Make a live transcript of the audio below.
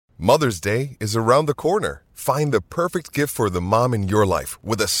Mother's Day is around the corner. Find the perfect gift for the mom in your life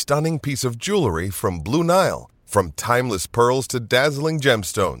with a stunning piece of jewelry from Blue Nile. From timeless pearls to dazzling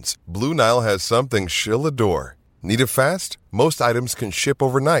gemstones, Blue Nile has something she'll adore. Need it fast? Most items can ship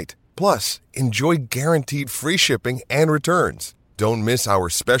overnight. Plus, enjoy guaranteed free shipping and returns. Don't miss our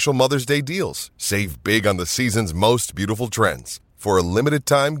special Mother's Day deals. Save big on the season's most beautiful trends. For a limited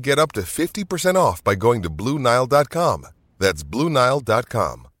time, get up to 50% off by going to BlueNile.com. That's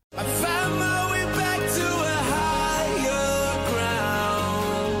BlueNile.com. I found my way back to a higher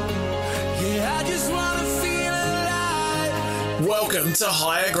ground. Yeah, I just want to feel alive. Welcome to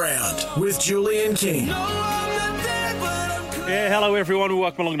Higher Ground with Julian King. No, I'm not there, but I'm coming. Yeah, hello everyone.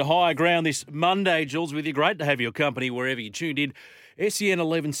 Welcome along to Higher Ground this Monday. Jules with you. Great to have your company wherever you tuned in. SEN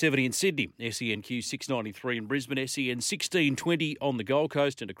 1170 in Sydney, SENQ 693 in Brisbane, SEN 1620 on the Gold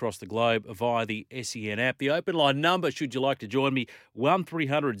Coast and across the globe via the SEN app. The open line number, should you like to join me,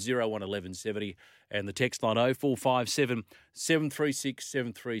 1300 01 1170 and the text line 0457 736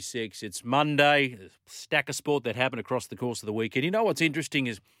 736. It's Monday, a stack of sport that happened across the course of the weekend. You know what's interesting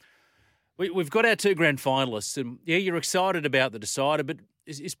is we've got our two grand finalists and, yeah, you're excited about the decider, but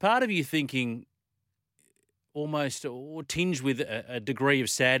is part of you thinking almost or tinged with a degree of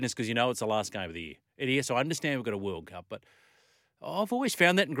sadness because you know it's the last game of the year? And yes, I understand we've got a World Cup, but I've always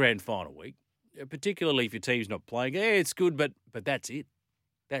found that in grand final week, particularly if your team's not playing. Yeah, it's good, but that's it.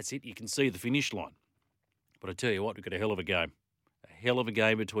 That's it. You can see the finish line. But I tell you what, we've got a hell of a game. A hell of a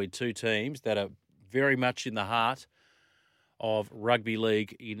game between two teams that are very much in the heart of rugby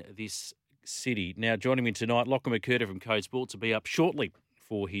league in this city. Now, joining me tonight, Lachlan McCurdy from Code Sports will be up shortly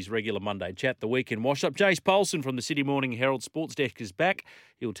for his regular Monday chat, the weekend wash-up. Jace Polson from the Sydney Morning Herald Sports Desk is back.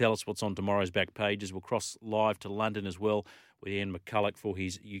 He'll tell us what's on tomorrow's back pages. We'll cross live to London as well with Ian McCulloch for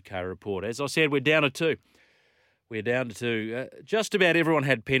his UK report. As I said, we're down to two. We're down to two. Just about everyone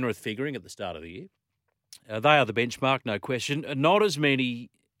had Penrith figuring at the start of the year. They are the benchmark, no question. Not as many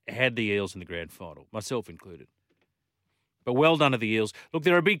had the Eels in the grand final, myself included. But well done to the Eels. Look,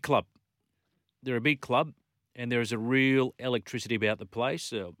 they're a big club. They're a big club. And there is a real electricity about the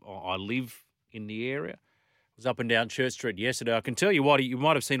place. I live in the area. I was up and down Church Street yesterday. I can tell you what, you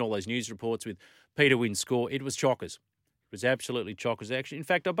might have seen all those news reports with Peter Wynn's score. It was chockers. It was absolutely chockers, actually. In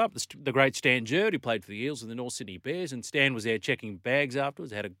fact, I bumped the great Stan Jerd, who played for the Eels and the North Sydney Bears, and Stan was there checking bags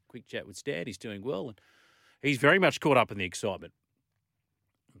afterwards. I had a quick chat with Stan. He's doing well, and he's very much caught up in the excitement.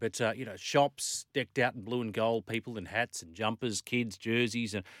 But, shops decked out in blue and gold, people in hats and jumpers, kids,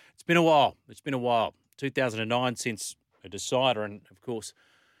 jerseys. And it's been a while. 2009 since a decider, and of course,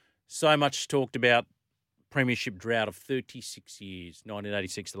 so much talked about premiership drought of 36 years.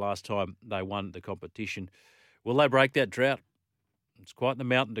 1986, the last time they won the competition. Will they break that drought? It's quite the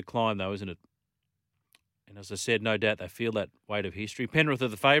mountain to climb, though, isn't it? And as I said, no doubt they feel that weight of history. Penrith are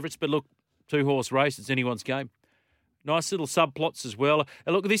the favourites, but look, two-horse race, it's anyone's game. Nice little subplots as well.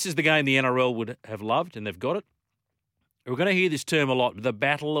 And look, this is the game the NRL would have loved, and they've got it. We're going to hear this term a lot, the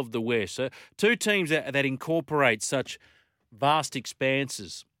Battle of the West. So two teams that incorporate such vast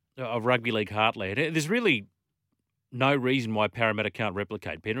expanses of rugby league heartland. There's really no reason why Parramatta can't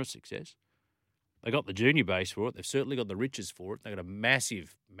replicate Penrith's success. They got the junior base for it. They've certainly got the riches for it. They've got a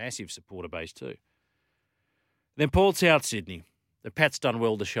massive, massive supporter base too. Then Paul South Sydney. The Pat's done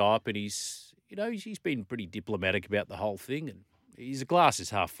well to show up, and he's been pretty diplomatic about the whole thing, and he's a glass is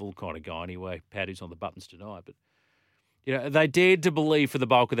half full kind of guy anyway. Pat is on the buttons tonight, but they dared to believe for the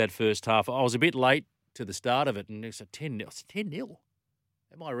bulk of that first half. I was a bit late to the start of it, and it's a 10-0. It's 10-0.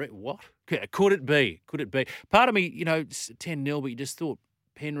 Am I right? What? Could it be? Could it be? Part of me, it's 10-0, but you just thought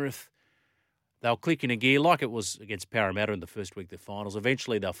Penrith, they'll click in a gear like it was against Parramatta in the first week of the finals.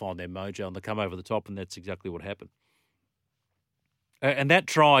 Eventually, they'll find their mojo, and they'll come over the top, and that's exactly what happened. And that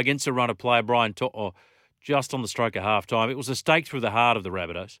try against a runner player, Brian just on the stroke of half-time, it was a stake through the heart of the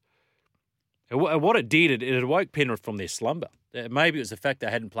Rabbitohs. And what it did, it awoke Penrith from their slumber. Maybe it was the fact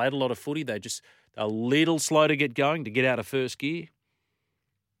they hadn't played a lot of footy. They're a little slow to get going, to get out of first gear.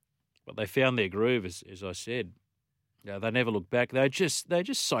 But they found their groove, as I said. They never looked back. They're just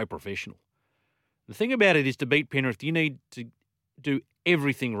so professional. The thing about it is, to beat Penrith, you need to do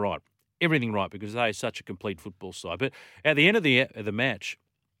everything right. Everything right, because they are such a complete football side. But at the end of the match,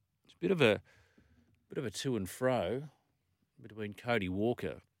 it's a bit of a to and fro between Cody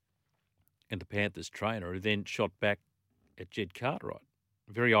Walker and the Panthers trainer, who then shot back at Jed Cartwright.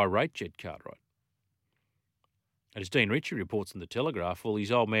 Very irate Jed Cartwright. And as Dean Ritchie reports in the Telegraph, well,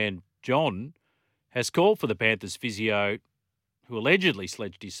 his old man John has called for the Panthers physio, who allegedly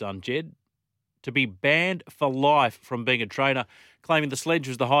sledged his son Jed, to be banned for life from being a trainer, claiming the sledge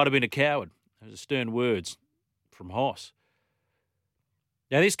was the height of being a coward. Those are stern words from Hoss.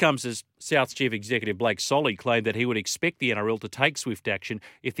 Now, this comes as South's Chief Executive Blake Solly claimed that he would expect the NRL to take swift action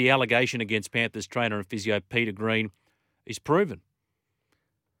if the allegation against Panthers trainer and physio Peter Green is proven.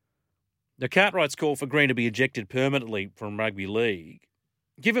 Now, Cartwright's call for Green to be ejected permanently from rugby league,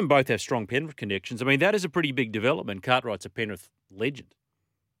 given both have strong Penrith connections, I mean, that is a pretty big development. Cartwright's a Penrith legend.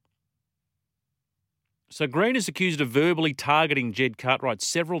 So Green is accused of verbally targeting Jed Cartwright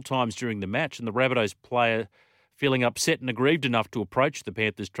several times during the match, and the Rabbitohs player feeling upset and aggrieved enough to approach the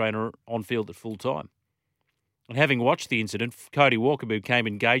Panthers trainer on field at full time. And having watched the incident, Cody Walker became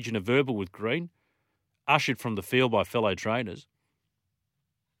engaged in a verbal with Green, ushered from the field by fellow trainers.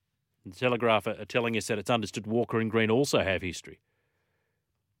 The Telegraph are telling us that it's understood Walker and Green also have history.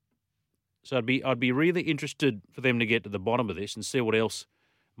 So I'd be really interested for them to get to the bottom of this and see what else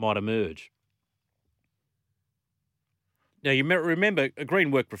might emerge. Now, you remember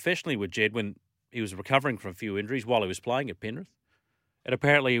Green worked professionally with Jed when he was recovering from a few injuries while he was playing at Penrith. And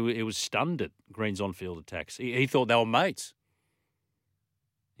apparently he was stunned at Green's on-field attacks. He thought they were mates.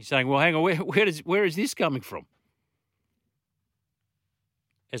 He's saying, well, hang on, where is this coming from?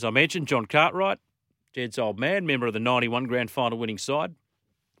 As I mentioned, John Cartwright, Jed's old man, member of the 91 grand final winning side,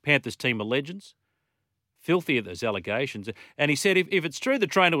 Panthers team of legends, filthy at those allegations. And he said if it's true the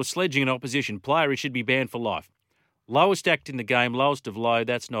trainer was sledging an opposition player, he should be banned for life. Lowest act in the game, lowest of low,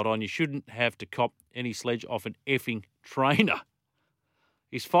 that's not on. You shouldn't have to cop any sledge off an effing trainer.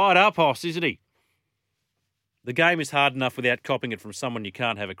 He's fired up, Hoss, isn't he? The game is hard enough without copping it from someone you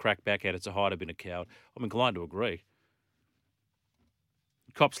can't have a crack back at. It's a hide, I've been a coward. I'm inclined to agree.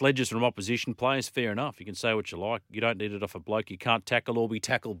 Cop sledges from opposition players, fair enough. You can say what you like. You don't need it off a bloke you can't tackle or be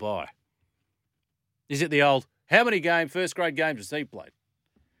tackled by. Is it the old, how many first grade games has he played?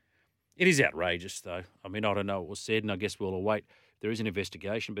 It is outrageous, though. I mean, I don't know what was said, and I guess we'll await. There is an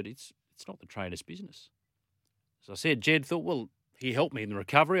investigation, but it's not the trainer's business. As I said, Jed thought, well, he helped me in the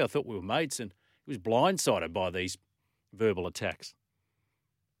recovery. I thought we were mates, and he was blindsided by these verbal attacks.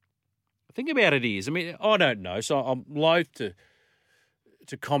 The thing about it is, I mean, I don't know, so I'm loath to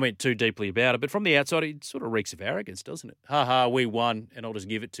comment too deeply about it, but from the outside, it sort of reeks of arrogance, doesn't it? Ha, we won, and I'll just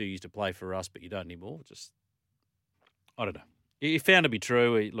give it to you to play for us, but you don't anymore. I don't know. If found to be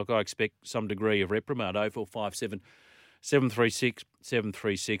true, look, I expect some degree of reprimand. 0457 736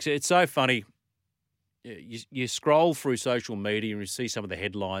 736. It's so funny. You scroll through social media and you see some of the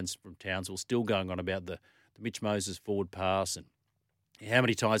headlines from Townsville still going on about the Mitch Moses forward pass and how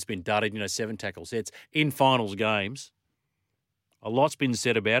many times it's been dudded, 7 tackle sets in finals games. A lot's been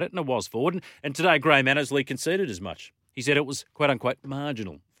said about it, and it was forward. And today, Graham Annesley conceded as much. He said it was, quote-unquote,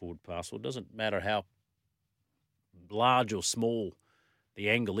 marginal forward pass. Well, it doesn't matter how large or small the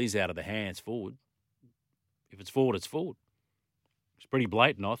angle is out of the hands forward. If it's forward, it's forward. It's pretty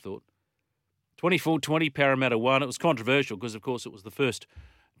blatant, I thought. 24-20, Parramatta won. It was controversial because, of course, it was the first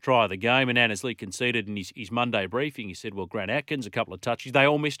try of the game, and Annesley conceded in his Monday briefing. He said, well, Grant Atkins, a couple of touches, they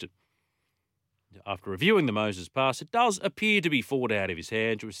all missed it. After reviewing the Moses pass, it does appear to be forward out of his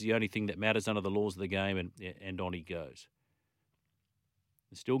hands, which is the only thing that matters under the laws of the game, and on he goes.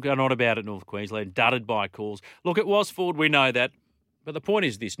 They're still going on about it, North Queensland, dudded by calls. Look, it was forward, we know that. But the point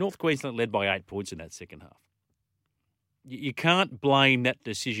is this, North Queensland led by 8 points in that second half. You can't blame that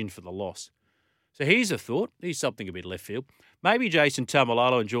decision for the loss. So here's a thought. Here's something a bit left field. Maybe Jason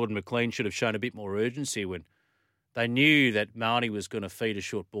Taumalolo and Jordan McLean should have shown a bit more urgency when they knew that Marnie was going to feed a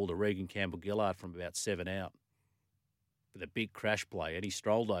short ball to Regan Campbell-Gillard from about 7 out with a big crash play, and he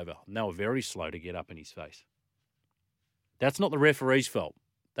strolled over. And they were very slow to get up in his face. That's not the referee's fault.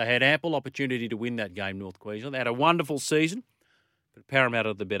 They had ample opportunity to win that game, North Queensland. They had a wonderful season, but Parramatta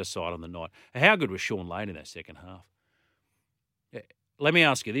had the better side on the night. How good was Sean Lane in that second half? Let me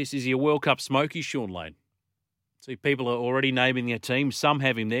ask you this. Is he a World Cup smoky, Sean Lane? See, people are already naming their team. Some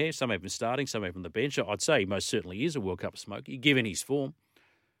have him there, some have him starting, some have him on the bench. I'd say he most certainly is a World Cup smoky, given his form.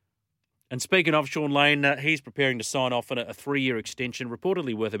 And speaking of Sean Lane, he's preparing to sign off on a 3-year extension,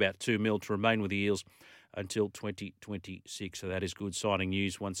 reportedly worth about $2 million to remain with the Eels until 2026. So that is good signing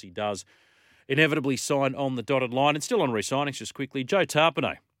news once he does inevitably sign on the dotted line. And still on re-signings, just quickly, Joe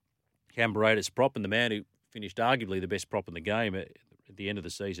Tarpano, Canberra's prop and the man who finished arguably the best prop in the game at the end of the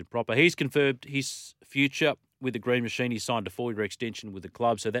season proper. He's confirmed his future with the Green Machine. He signed a 4-year extension with the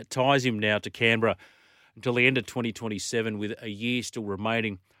club, so that ties him now to Canberra until the end of 2027 with a year still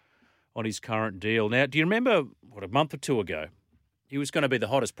remaining on his current deal. Now, do you remember, a month or two ago, he was going to be the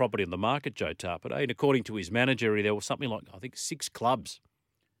hottest property on the market, Joe Tarpano, and according to his manager, there was something like, I think, 6 clubs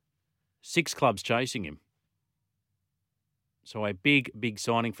chasing him. So a big, big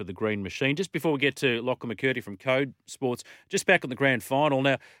signing for the Green Machine. Just before we get to Lachlan McCurdy from Code Sports, just back on the grand final.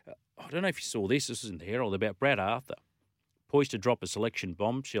 Now, I don't know if you saw this. This is in the Herald about Brad Arthur poised to drop a selection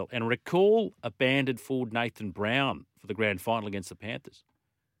bombshell and recall abandoned forward Nathan Brown for the grand final against the Panthers.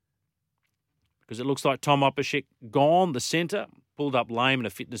 Because it looks like Tom Opashek gone, the centre, pulled up lame in a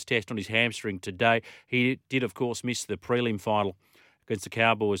fitness test on his hamstring today. He did, of course, miss the prelim final against the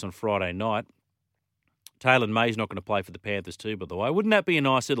Cowboys on Friday night. Taylor May's not going to play for the Panthers too, by the way. Wouldn't that be a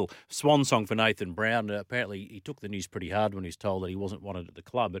nice little swan song for Nathan Brown? Apparently, he took the news pretty hard when he was told that he wasn't wanted at the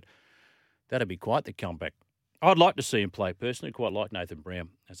club, but that'd be quite the comeback. I'd like to see him play personally. Quite like Nathan Brown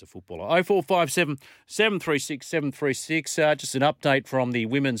as a footballer. 0457 736 736. Just an update from the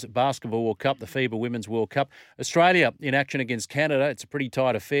Women's Basketball World Cup, the FIBA Women's World Cup. Australia in action against Canada. It's a pretty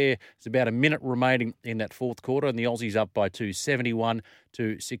tight affair. There's about a minute remaining in that fourth quarter, and the Aussies up by 2,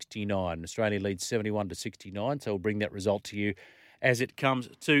 71-69. Australia leads 71-69, so we'll bring that result to you as it comes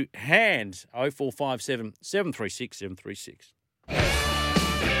to hand. 0457 736 736.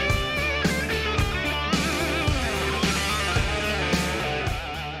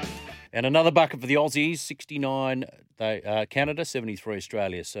 And another bucket for the Aussies, 69 Canada, 73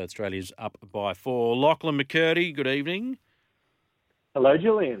 Australia. So Australia's up by 4. Lachlan McCurdy, good evening. Hello,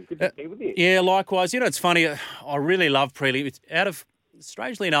 Julian. Good to be with you. Yeah, likewise. You know, it's funny. I really love prelim. It's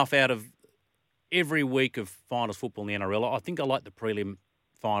strangely enough, out of every week of finals football in the NRL, I think I like the prelim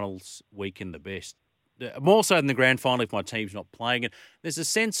finals weekend the best. More so than the grand final if my team's not playing it. There's a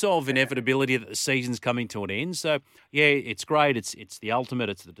sense of inevitability that the season's coming to an end. So, yeah, it's great. It's the ultimate.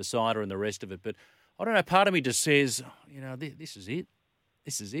 It's the decider and the rest of it. But I don't know, part of me just says, you know, this is it.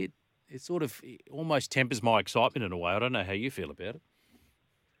 This is it. It sort of almost tempers my excitement in a way. I don't know how you feel about it.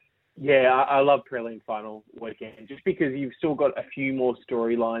 Yeah, I love prelim final weekend just because you've still got a few more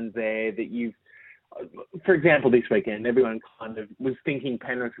storylines there that you've, for example, this weekend, everyone kind of was thinking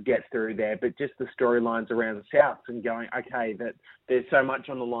Penrith would get through there, but just the storylines around the South and going, okay, that there's so much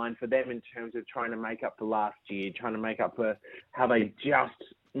on the line for them in terms of trying to make up for last year, trying to make up for how they just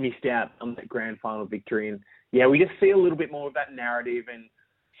missed out on that grand final victory. And yeah, we just see a little bit more of that narrative, and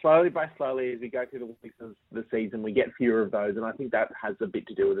slowly by slowly, as we go through the weeks of the season, we get fewer of those, and I think that has a bit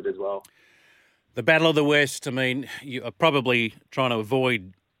to do with it as well. The Battle of the West, I mean, you are probably trying to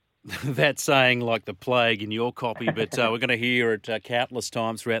avoid that saying like the plague in your copy, but we're going to hear it countless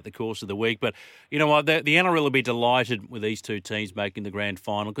times throughout the course of the week. But you know what? The NRL will be delighted with these two teams making the grand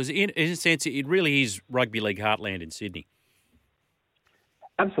final because, in a sense, it really is rugby league heartland in Sydney.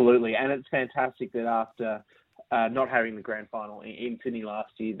 Absolutely, and it's fantastic that after not having the grand final in Sydney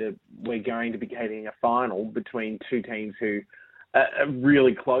last year, that we're going to be getting a final between two teams who are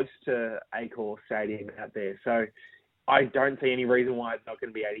really close to Accor Stadium out there. So I don't see any reason why it's not going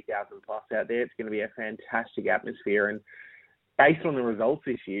to be 80,000 plus out there. It's going to be a fantastic atmosphere. And based on the results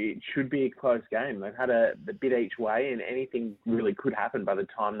this year, it should be a close game. They've had a bit each way, and anything really could happen by the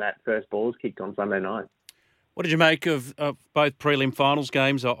time that first ball is kicked on Sunday night. What did you make of both prelim finals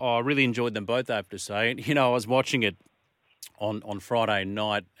games? I really enjoyed them both, I have to say. You know, I was watching it on Friday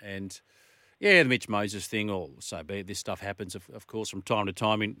night, and yeah, the Mitch Moses thing, or so be it. This stuff happens, of course, from time to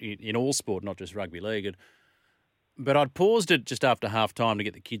time in all sport, not just rugby league. But I'd paused it just after half-time to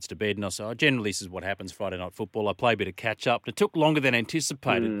get the kids to bed, and I said, generally this is what happens Friday night football. I play a bit of catch-up. It took longer than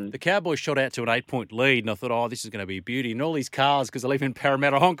anticipated. The Cowboys shot out to an 8-point lead, and I thought, this is going to be a beauty. And all these cars, because I live in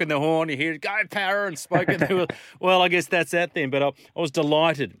Parramatta, honking the horn. You hear, go Parra, and spoken. Well, I guess that's that then. But I was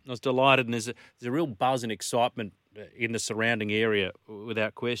delighted. And there's a real buzz and excitement in the surrounding area,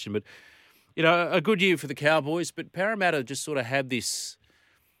 without question. But, you know, a good year for the Cowboys, but Parramatta just sort of had this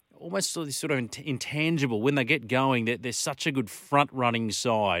almost sort of intangible. When they get going, they're such a good front-running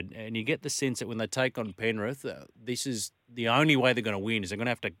side, and you get the sense that when they take on Penrith, this is the only way they're going to win, is they're going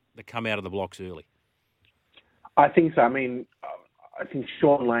to have to come out of the blocks early. I think so. I mean, I think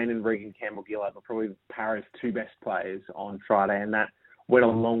Sean Lane and Regan Campbell-Gillard were probably Parra's two best players on Friday, and that went a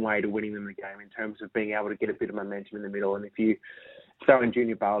long way to winning them the game in terms of being able to get a bit of momentum in the middle. And if you throw in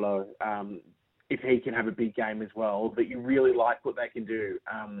Junior Paulo, if he can have a big game as well, that you really like what they can do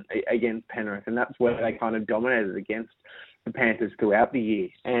against Penrith. And that's where they kind of dominated against the Panthers throughout the year.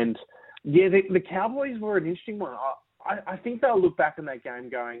 And, yeah, the Cowboys were an interesting one. I think they'll look back on that game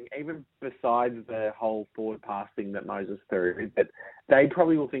going, even besides the whole forward pass thing that Moses threw, that they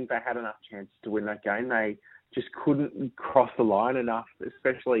probably will think they had enough chances to win that game. They just couldn't cross the line enough,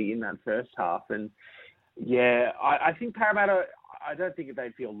 especially in that first half. And, yeah, I think Parramatta, I don't think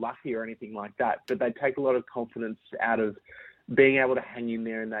they'd feel lucky or anything like that, but they'd take a lot of confidence out of being able to hang in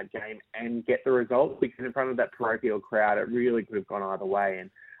there in that game and get the result, because in front of that parochial crowd, it really could have gone either way.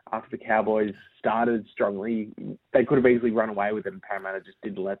 And after the Cowboys started strongly, they could have easily run away with it, and Parramatta just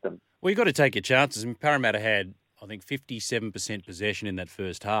didn't let them. Well, you've got to take your chances. I mean, Parramatta had, I think, 57% possession in that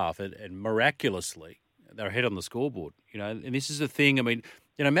first half, and miraculously, they're ahead on the scoreboard. And this is the thing. I mean,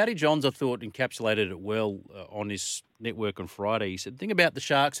 Matty Johns, I thought, encapsulated it well on his network on Friday. He said, the thing about the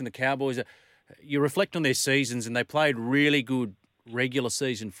Sharks and the Cowboys, you reflect on their seasons and they played really good regular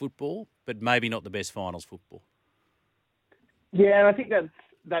season football, but maybe not the best finals football. Yeah, and I think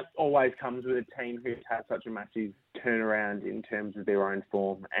that always comes with a team who's had such a massive turnaround in terms of their own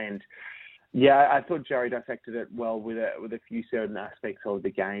form. And yeah, I thought Jerry dissected it well with a few certain aspects of the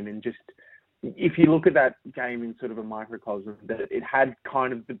game. And just if you look at that game in sort of a microcosm, that it had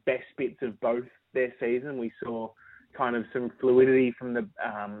kind of the best bits of both their season. We saw kind of some fluidity from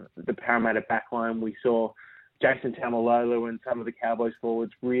the Parramatta backline. We saw Jason Taumalolo and some of the Cowboys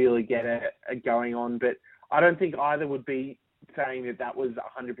forwards really get it going on. But I don't think either would be saying that was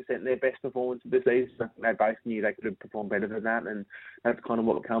 100% their best performance of the season. I think they both knew they could have performed better than that, and that's kind of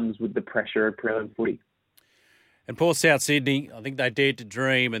what comes with the pressure of prelim footy. And poor South Sydney, I think they dared to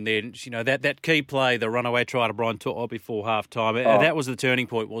dream, and then that key play, the runaway try to Brian To'o before half time, that was the turning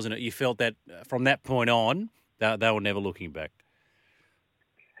point, wasn't it? You felt that from that point on, they were never looking back.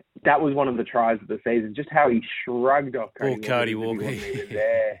 That was one of the tries of the season. Just how he shrugged off Cody Walker.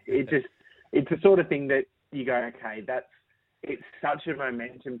 It's the sort of thing that you go, okay, it's such a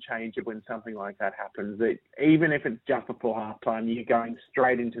momentum changer when something like that happens that even if it's just before halftime, you're going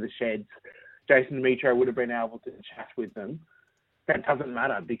straight into the sheds. Jason Demetriou would have been able to chat with them. That doesn't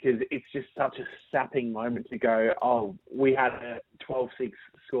matter because it's just such a sapping moment to go, oh, we had a 12-6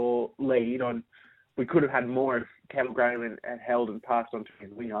 score lead on. We could have had more if Campbell Graham had held and passed on to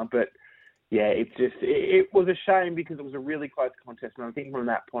his winger. But yeah, it was a shame because it was a really close contest. And I think from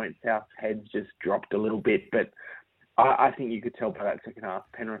that point, South's heads just dropped a little bit. But I think you could tell by that second half,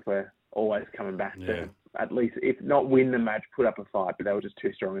 Penrith were always coming back to at least, if not win the match, put up a fight, but they were just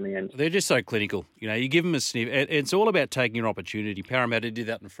too strong in the end. They're just so clinical. You give them a sniff. It's all about taking your opportunity. Parramatta did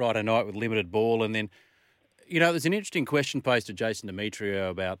that on Friday night with limited ball. And then, there's an interesting question posed to Jason Demetriou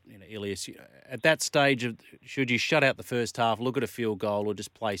about Ilias. At that stage, should you shut out the first half, look at a field goal or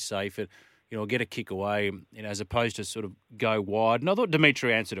just play safe and, get a kick away, as opposed to sort of go wide? And I thought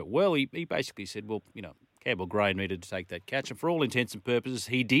Demetriou answered it well. He basically said, well, Campbell Gray needed to take that catch. And for all intents and purposes,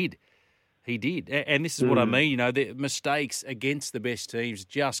 he did. He did. And this is what I mean. The mistakes against the best teams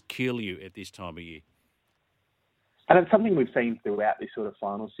just kill you at this time of year. And it's something we've seen throughout this sort of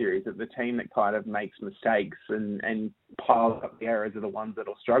final series, that the team that kind of makes mistakes and piles up the errors are the ones that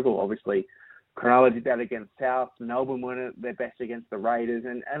will struggle. Obviously, Cronulla did that against South. Melbourne weren't at their best against the Raiders.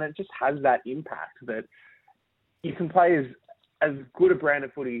 And it just has that impact that you can play as good a brand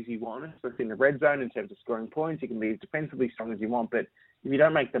of footy as you want, especially in the red zone in terms of scoring points. You can be as defensively strong as you want, but if you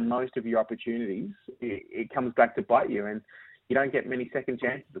don't make the most of your opportunities, it comes back to bite you, and you don't get many second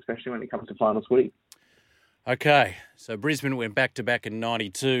chances, especially when it comes to finals footy. Okay, so Brisbane went back-to-back in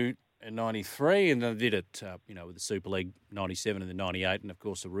 92 and 93, and they did it, with the Super League 97 and the 98, and of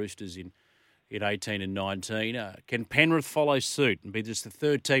course the Roosters in 18 and 19. Can Penrith follow suit and be just the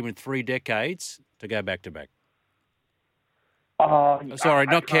third team in 3 decades to go back-to-back? Sorry,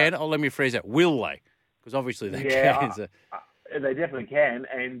 not can. Let me phrase that. Will they? Because obviously they can. They definitely can,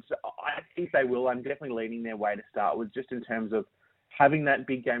 and I think they will. I'm definitely leaning their way to start with, just in terms of having that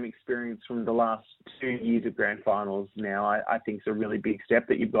big game experience from the last 2 years of grand finals now. I think it's a really big step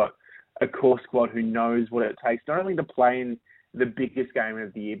that you've got a core squad who knows what it takes, not only to play in the biggest game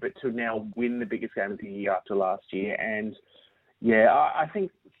of the year, but to now win the biggest game of the year after last year. And yeah, I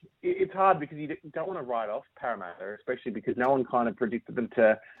think it's hard because you don't want to write off Parramatta, especially because no one kind of predicted them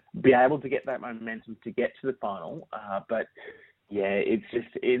to be able to get that momentum to get to the final. But yeah, it's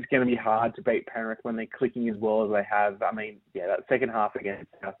going to be hard to beat Penrith when they're clicking as well as they have. I mean, yeah, that second half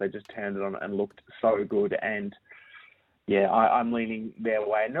against South, they just turned it on and looked so good. And yeah, I'm leaning their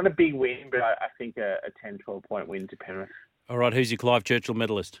way. Not a big win, but I think a 10, 12-point win to Penrith. All right, who's your Clive Churchill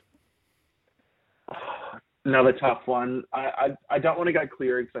medalist? Another tough one. I don't want to go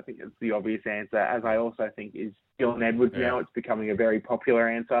Cleary because I think it's the obvious answer, as I also think is Dylan Edwards now. It's becoming a very popular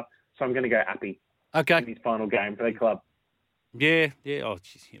answer. So I'm going to go Appy. Okay. In his final game for the club. Yeah. Oh,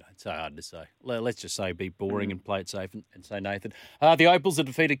 geez, it's so hard to say. Let's just say be boring and play it safe and say Nathan. The Opals have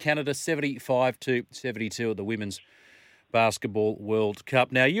defeated Canada 75-72 at the Women's Basketball World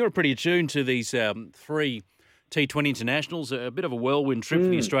Cup. Now, you're pretty attuned to these 3 T20 internationals, a bit of a whirlwind trip for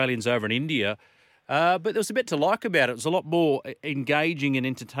the Australians over in India. But there was a bit to like about it. It was a lot more engaging and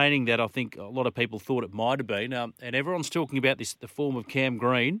entertaining than I think a lot of people thought it might have been. And everyone's talking about the form of Cam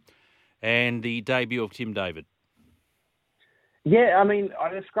Green and the debut of Tim David. Yeah, I mean, I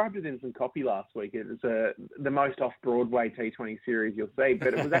described it in some copy last week. It was the most off-Broadway T20 series you'll see,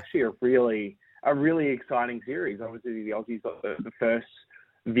 but it was actually a really exciting series. Obviously, the Aussies got the first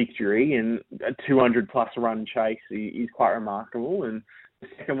victory, and a 200-plus run chase is quite remarkable. And the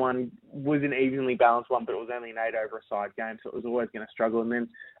second one was an evenly balanced one, but it was only an 8-over-a-side game, so it was always going to struggle. And then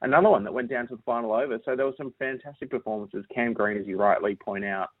another one that went down to the final over. So there were some fantastic performances. Cam Green, as you rightly point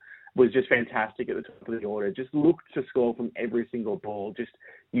out, was just fantastic at the top of the order. Just looked to score from every single ball. Just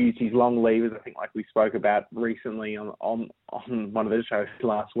used his long levers, I think, like we spoke about recently on one of the shows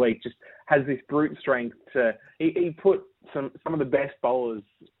last week. Just has this brute strength to. He put some of the best bowlers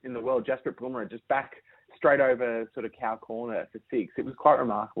in the world, Jasprit Bumrah, just back straight over sort of cow corner for 6. It was quite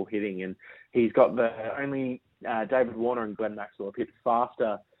remarkable hitting, and he's got only David Warner and Glenn Maxwell have hit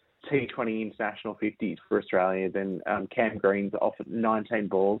faster T20 international 50s for Australia than Cam Green's off at 19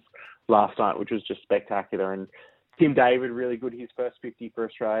 balls last night, which was just spectacular. And Tim David, really good. His first 50 for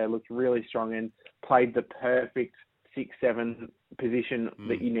Australia, looked really strong and played the perfect 6-7 position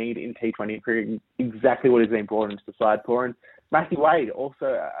that you need in T20 cricket, exactly what has been brought into the side for. And Matthew Wade, also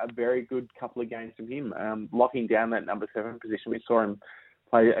a very good couple of games from him, locking down that number 7 position. We saw him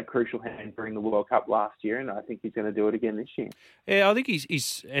play a crucial hand during the World Cup last year, and I think he's going to do it again this year. Yeah, I think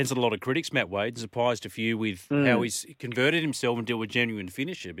he's answered a lot of critics, Matt Wade, and surprised a few with how he's converted himself into a genuine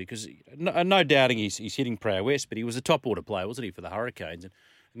finisher, because no doubting his hitting prowess, but he was a top-order player, wasn't he, for the Hurricanes? And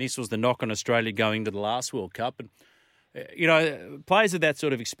this was the knock on Australia going to the last World Cup. And players of that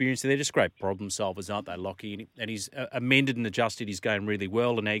sort of experience, they're just great problem solvers, aren't they, Lockie? And he's amended and adjusted his game really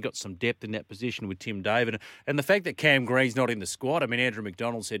well, and now he got some depth in that position with Tim David. And the fact that Cam Green's not in the squad, I mean, Andrew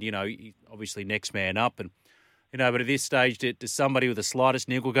McDonald said, obviously next man up, and but at this stage, does somebody with the slightest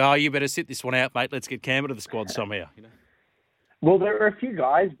niggle go, you better sit this one out, mate, let's get Cam into the squad somehow, Well, there are a few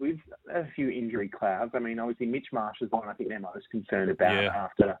guys with a few injury clouds. I mean, obviously Mitch Marsh is one I think they're most concerned about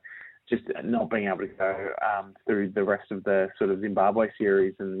after just not being able to go through the rest of the sort of Zimbabwe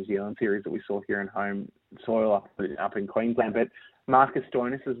series and New Zealand series that we saw here in home soil up in Queensland. But Marcus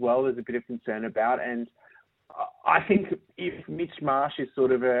Stoinis as well, there's a bit of concern about. And I think if Mitch Marsh is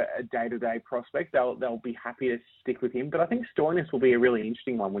sort of a day-to-day prospect, they'll be happy to stick with him. But I think Stoinis will be a really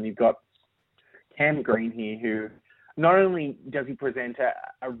interesting one when you've got Cam Green here, who not only does he present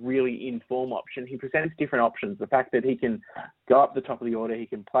a really in-form option, he presents different options. The fact that he can go up the top of the order, he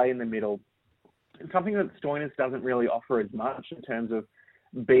can play in the middle, it's something that Stoinis doesn't really offer as much in terms of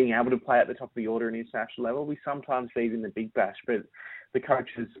being able to play at the top of the order in international level. We sometimes see it in the Big Bash, but the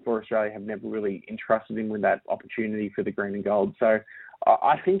coaches for Australia have never really entrusted him with that opportunity for the green and gold. So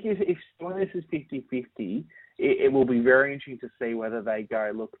I think if Stoinis is 50-50, it will be very interesting to see whether they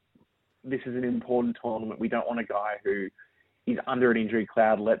go, look, this is an important tournament. We don't want a guy who is under an injury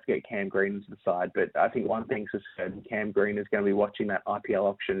cloud. Let's get Cam Green into the side. But I think one thing's for certain, Cam Green is going to be watching that IPL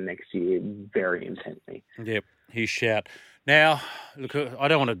auction next year very intently. Yep, his shout. Now, look, I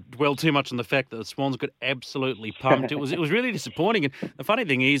don't want to dwell too much on the fact that the Swans got absolutely pumped. It was really disappointing. And the funny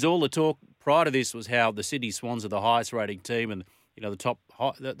thing is, all the talk prior to this was how the Sydney Swans are the highest rating team, and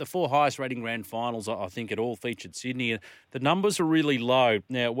the 4 highest rating grand finals, I think, it all featured Sydney. And the numbers are really low.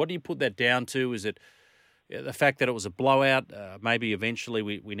 Now, what do you put that down to? Is it the fact that it was a blowout? Maybe eventually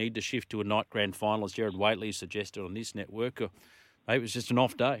we need to shift to a night grand final, as Jared Waitley suggested on this network, or maybe it was just an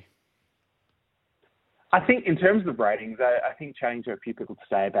off day? I think in terms of ratings, I think chatting to a few people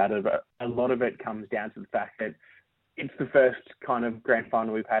today about it, but a lot of it comes down to the fact that it's the first kind of grand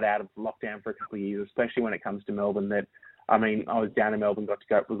final we've had out of lockdown for a couple of years, especially when it comes to Melbourne. I was down in Melbourne,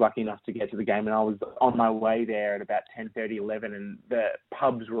 was lucky enough to get to the game, and I was on my way there at about 10:30, 11, and the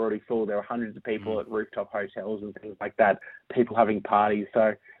pubs were already full. There were hundreds of people at rooftop hotels and things like that, people having parties.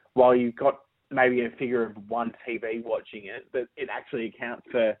 So while you've got maybe a figure of one TV watching it, but it actually accounts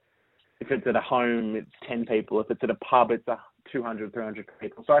for, if it's at a home, it's 10 people. If it's at a pub, it's 200, 300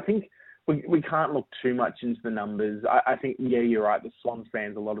 people. So I think we can't look too much into the numbers. I think, you're right, the Swans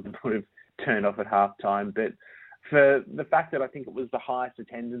fans, a lot of them would have turned off at halftime, but for the fact that I think it was the highest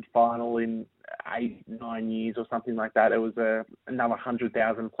attendance final in 8-9 years or something like that. It was another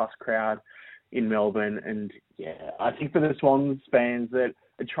 100,000 plus crowd in Melbourne. And I think for the Swans fans that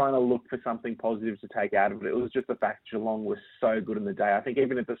are trying to look for something positive to take out of it, it was just the fact Geelong was so good in the day. I think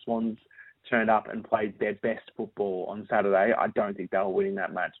even if the Swans turned up and played their best football on Saturday, I don't think they were winning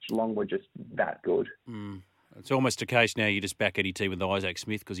that match. Geelong were just that good. It's almost a case now you just back Eddie T with Isaac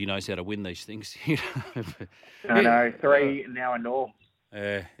Smith because he knows how to win these things. I know, 3 now a norm.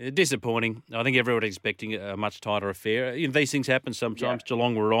 Disappointing. I think everyone expecting a much tighter affair. These things happen sometimes. Yeah.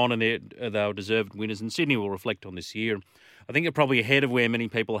 Geelong were on and they were deserved winners, and Sydney will reflect on this year. I think they're probably ahead of where many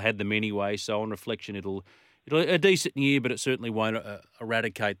people had them anyway, so on reflection it'll a decent year, but it certainly won't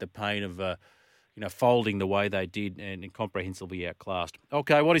eradicate the pain of folding the way they did and comprehensively outclassed.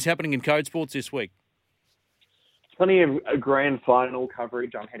 Okay, what is happening in Code Sports this week? plenty of grand final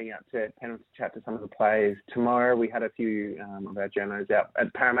coverage. I'm heading out to Penrith to chat to some of the players tomorrow. We had a few of our journos out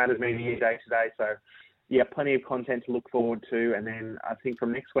at Parramatta's Media Day today, so yeah, plenty of content to look forward to. And then I think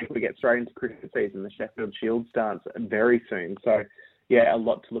from next week we get straight into cricket season. The Sheffield Shield starts very soon, so yeah, a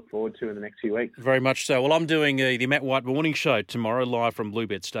lot to look forward to in the next few weeks. Very much so. Well, I'm doing the Matt White Morning Show tomorrow, live from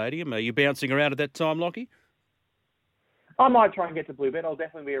Bluebet Stadium. Are you bouncing around at that time, Lockie? I might try and get to Bluebet. I'll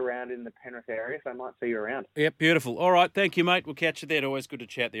definitely be around in the Penrith area, so I might see you around. Yep, beautiful. All right, thank you, mate. We'll catch you there. Always good to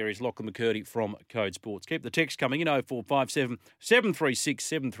chat there. He's Lachlan McCurdy from Code Sports. Keep the text coming in, 0457 736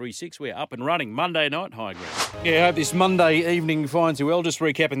 736. We're up and running Monday night, High Ground. Yeah, I hope this Monday evening finds you well. Just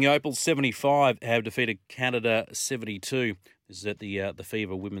recapping the Opals, 75 have defeated Canada 72. This is at the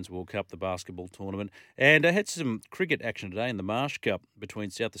FIBA Women's World Cup, the basketball tournament. And I had some cricket action today in the Marsh Cup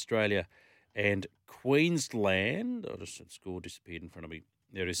between South Australia and Queensland. Oh, just the score disappeared in front of me.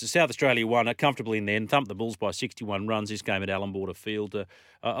 There it is. So South Australia won comfortably in the end, thumped the Bulls by 61 runs. This game at Allan Border Field.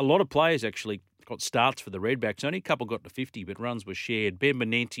 A lot of players actually got starts for the Redbacks. Only a couple got to 50, but runs were shared. Ben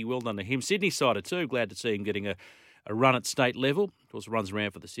Benenti, well done to him. Sydney sider too. Glad to see him getting a run at state level. Of course, runs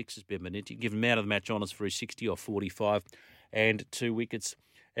around for the Sixers, Ben Benenti. Give him out of the match honours for his 60 off 45 and 2 wickets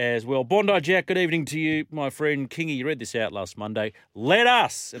as well. Bondi Jack, good evening to you, my friend. Kingy, you read this out last Monday. Let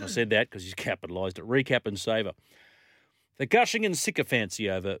us, and I said that because he's capitalised it, recap and savour. The gushing and sycophancy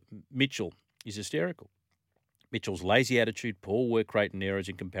over Mitchell is hysterical. Mitchell's lazy attitude, poor work rate and errors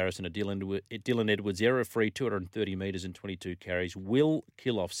in comparison to Dylan Edwards' error-free 230 metres and 22 carries will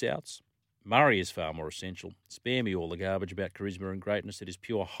kill off Souths. Murray is far more essential. Spare me all the garbage about charisma and greatness. It is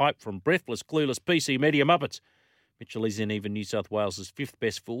pure hype from breathless, clueless PC media muppets. Mitchell is in even New South Wales' fifth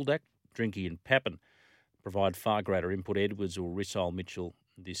best fullback. Drinky and Pappen provide far greater input. Edwards will risole Mitchell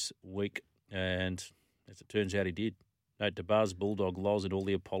this week, and as it turns out, he did. Note to Buzz, Bulldog, Loz, and all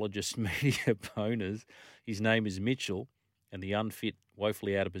the apologist media owners. His name is Mitchell, and the unfit,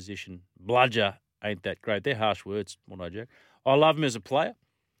 woefully out of position bludger ain't that great. They're harsh words, Mono Jack. I love him as a player.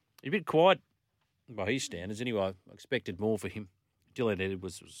 He's a bit quiet by his standards. Anyway, I expected more for him. Dylan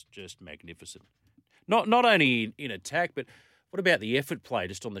Edwards was just magnificent. Not only in attack, but what about the effort play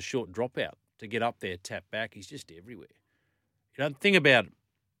just on the short dropout to get up there, tap back? He's just everywhere. You know, think about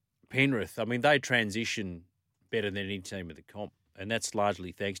Penrith. I mean, they transition better than any team in the comp, and that's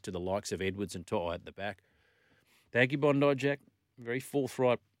largely thanks to the likes of Edwards and To'o at the back. Thank you, Bondi Jack. Very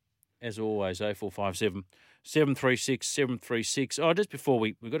forthright, as always, 0457 736 736. Oh, just before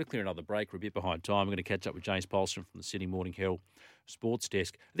we've got to clear another break. We're a bit behind time. We're going to catch up with James Polson from the Sydney Morning Herald Sports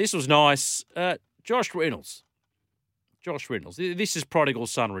Desk. This was nice. Josh Reynolds. This is prodigal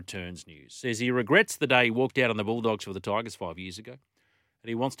son returns news. Says he regrets the day he walked out on the Bulldogs for the Tigers 5 years ago, and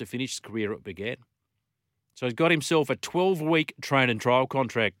he wants to finish his career where it began. So he's got himself a 12-week train and trial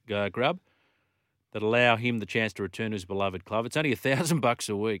contract, Grub, that allow him the chance to return to his beloved club. It's only $1,000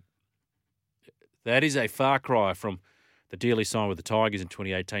 a week. That is a far cry from the deal he signed with the Tigers in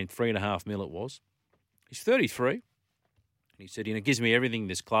 2018, $3.5 million it was. He's 33. And he said, it gives me everything in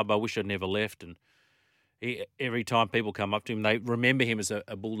this club. I wish I'd never left. And every time people come up to him, they remember him as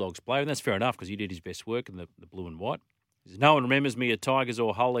a Bulldogs player. And that's fair enough because he did his best work in the blue and white. He says, no one remembers me a Tigers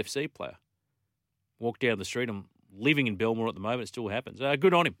or Hull FC player. Walk down the street. I'm living in Belmore at the moment. It still happens.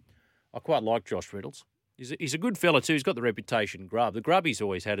 Good on him. I quite like Josh Reynolds. He's a good fella too. He's got the reputation Grub. The Grub he's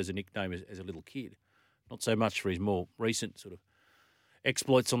always had as a nickname as a little kid. Not so much for his more recent sort of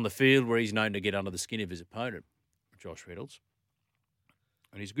exploits on the field where he's known to get under the skin of his opponent, Josh Reynolds.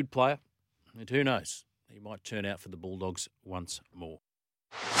 And he's a good player. And who knows? He might turn out for the Bulldogs once more.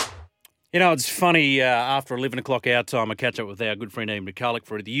 You know, it's funny, after 11 o'clock our time, I catch up with our good friend Ian McCulloch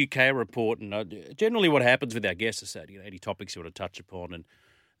for the UK report. And generally what happens with our guests is that, any topics you want to touch upon. And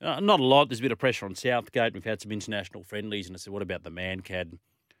not a lot. There's a bit of pressure on Southgate. We've had some international friendlies. And I said, what about the Man-Cad?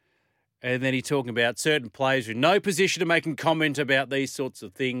 And then he's talking about certain players in no position to make a comment about these sorts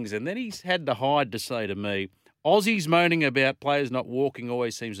of things. And then he's had the hide to say to me, Aussies moaning about players not walking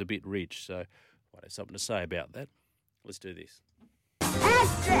always seems a bit rich. So I have something to say about that. Let's do this.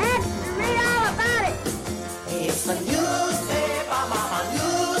 Extra, extra, read all about it. It's the newspaper, mama,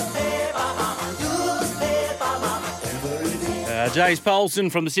 James Polson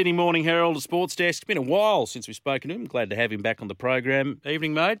from the Sydney Morning Herald Sports Desk. It's been a while since we've spoken to him. Glad to have him back on the program.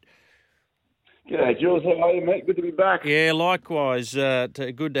 Evening, mate. G'day, Jules. How are you, mate? Good to be back. Yeah, likewise.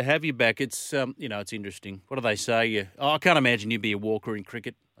 Good to have you back. It's it's interesting. What do they say? I can't imagine you'd be a walker in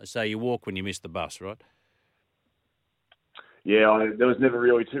cricket. They say you walk when you miss the bus, right? Yeah, there was never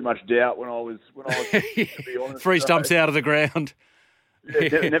really too much doubt when I was to be honest. 3 stumps out of the ground.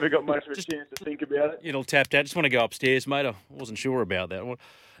 Yeah, never got much of a chance to think about it. It'll tap that. Just want to go upstairs, mate. I wasn't sure about that one.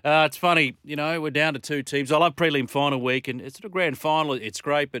 It's funny, we're down to two teams. I love prelim final week, and it's a grand final. It's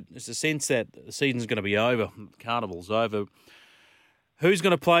great, but it's a sense that the season's going to be over. Carnival's over. Who's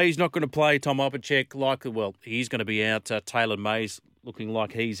going to play? He's not going to play. Tom Opacek, he's going to be out. Taylor May's looking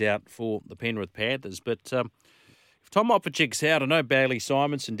like he's out for the Penrith Panthers. But if Tom Opacek's out, I know Bailey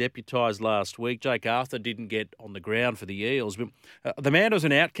Simonson deputised last week. Jake Arthur didn't get on the ground for the Eels. But the man who's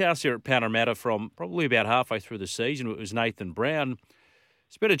an outcast here at Parramatta from probably about halfway through the season, it was Nathan Brown.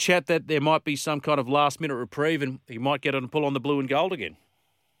 It's been a chat that there might be some kind of last-minute reprieve and he might get on and pull on the blue and gold again.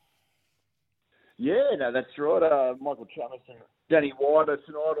 Yeah, no, that's right. Michael Chalmers and Danny Wider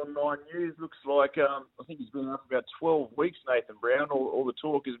tonight on 9 News. Looks like I think he's been out for about 12 weeks. Nathan Brown. All the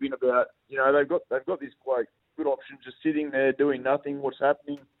talk has been about they've got this quite good option just sitting there doing nothing. What's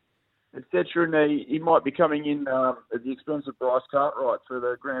happening, etc. And he might be coming in at the expense of Bryce Cartwright for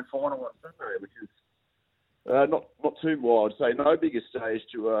the grand final on Sunday, which is not too wide. Say no bigger stage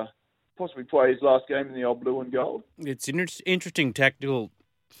to possibly play his last game in the old blue and gold. It's an interesting tactical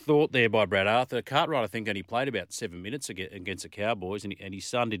thought there by Brad Arthur. Cartwright, I think, only played about 7 minutes against the Cowboys, and his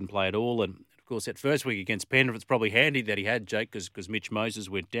son didn't play at all. And, of course, that first week against Penrith, it's probably handy that he had Jake because Mitch Moses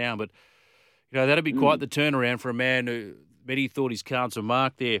went down. But, that'd be quite the turnaround for a man who many thought his cards were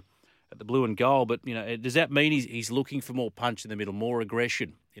marked there at the blue and gold. But, does that mean he's looking for more punch in the middle, more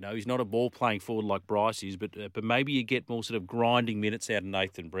aggression? He's not a ball-playing forward like Bryce is, but maybe you get more sort of grinding minutes out of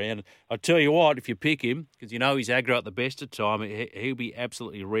Nathan Brown. I tell you what, if you pick him, because he's aggro at the best of time, he'll be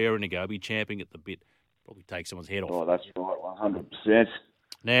absolutely raring to go. He'll be champing at the bit. Probably take someone's head off. Oh, that's right, 100%.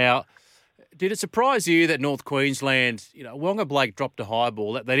 Now, did it surprise you that North Queensland, Wonga Blake dropped a high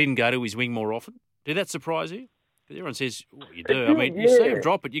ball, that they didn't go to his wing more often? Did that surprise you? Because everyone says, you do. I mean, you see him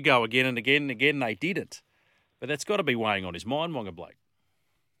drop it, you go again and again and again, they didn't. But that's got to be weighing on his mind, Wonga Blake.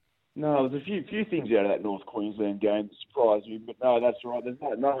 No, there's a few things out of that North Queensland game that surprised me, but no, that's right. There's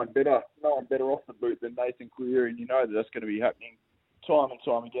no one better off the boot than Nathan Cleary, and that's going to be happening time and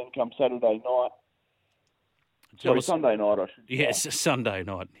time again come Saturday night. Sunday night, I should say. Yes, Sunday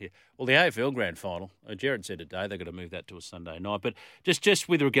night. Yeah. Well, the AFL Grand Final, Jared said today they're going to move that to a Sunday night. But just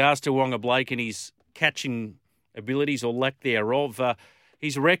with regards to Wonga Blake and his catching abilities or lack thereof,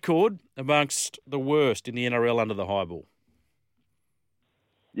 his record amongst the worst in the NRL under the high ball.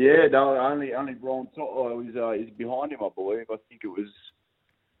 Yeah, no, only Brian Toto is behind him, I believe. I was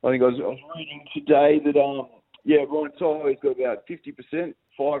reading today that Brian Toto has got about 50%,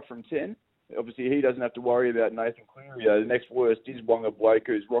 5 from 10. Obviously, he doesn't have to worry about Nathan Cleary. The next worst is Wonga Blake,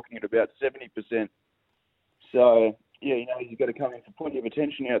 who's rocking at about 70%. So he's got to come in for plenty of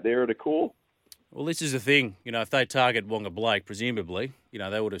attention out there at a core. Well, this is the thing. If they target Wonga Blake, presumably,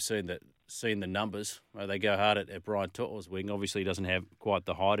 they would have seen the numbers. They go hard at Brian Toto's wing. Obviously, he doesn't have quite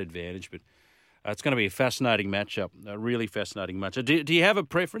the height advantage, but it's going to be a fascinating matchup, a really fascinating matchup. Do you have a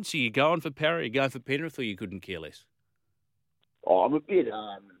preference? Are you going for Parra? Are you going for Penrith, or you couldn't care less? Oh, I'm a bit...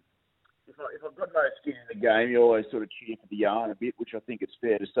 If I've got no skin in the game, you always sort of cheer for the yarn a bit, which I think it's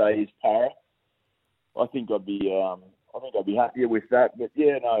fair to say is Parra. I think I'd be happier with that. But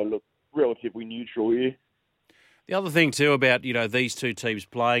look, relatively neutral here. The other thing, too, about, these two teams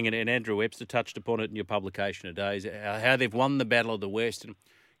playing, and Andrew Webster touched upon it in your publication today, is how they've won the Battle of the West. And,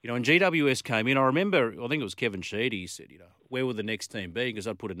 when GWS came in, I remember, I think it was Kevin Sheedy, he said, where will the next team be? Because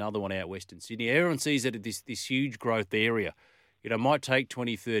I'd put another one out Western Sydney. Everyone sees that this huge growth area. It might take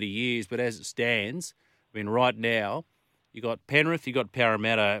 20, 30 years, but as it stands, right now, you got Penrith, you got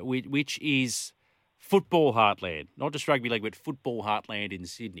Parramatta, which is football heartland. Not just rugby league, but football heartland in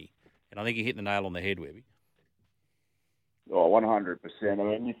Sydney. And I think you hit the nail on the head, Webby. Oh, 100%. I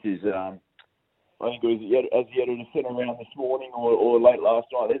mean, this is, I think it was, as the editor said around this morning or late last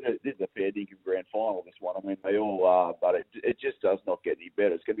night, this is a fair dinkum grand final, this one. I mean, they all are, but it just does not get any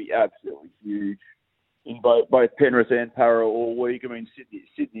better. It's going to be absolutely huge in both Penrith and Parra all week. I mean,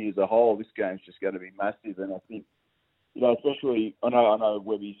 Sydney as a whole, this game's just going to be massive. And I think, especially, I know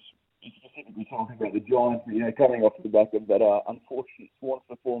Webby's specifically talking about the Giants, coming off the back of that unfortunate Swans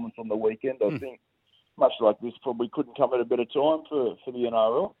performance on the weekend. I think much like this probably couldn't come at a better time for the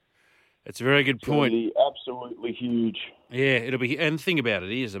NRL. It's a very good point. It'll be absolutely huge. Yeah, it'll be. And the thing about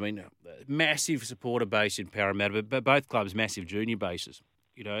it is, massive supporter base in Parramatta, but both clubs massive junior bases.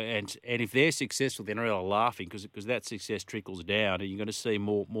 And if they're successful, the NRL are laughing because that success trickles down, and you're going to see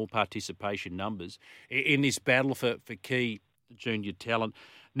more participation numbers in this battle for key junior talent.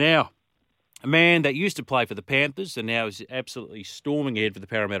 Now, a man that used to play for the Panthers and now is absolutely storming ahead for the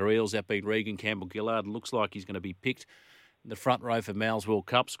Parramatta Eels, that being Regan Campbell-Gillard. Looks like he's going to be picked in the front row for Mal's World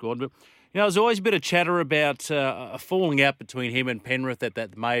Cup squad. But, there's always a bit of chatter about a falling out between him and Penrith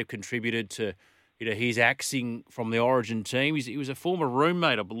that may have contributed to, he's axing from the Origin team. He was a former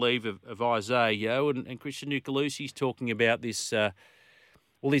roommate, I believe, of Isaiah, and Christian Nicolucci's talking about this,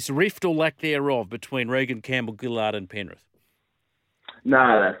 this rift or lack thereof between Regan Campbell-Gillard and Penrith.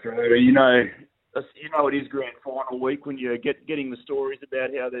 No, that's right. It is grand final week when you're getting the stories about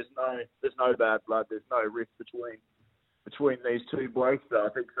how there's no bad blood, there's no rift between these two blokes. I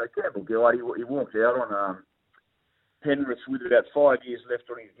think so. Campbell-Gillard, he walked out on Penrith with about 5 years left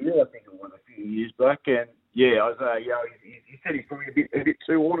on his deal. I think it was a few years back, and Isaiah, he said he's probably a bit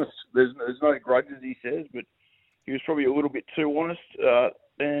too honest. There's no grudges, he says, but he was probably a little bit too honest.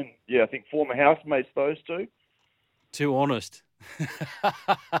 And I think former housemates, those two. Too honest.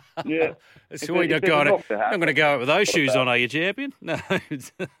 Yeah. So you're not going to go out with those shoes on, are you, champion? No.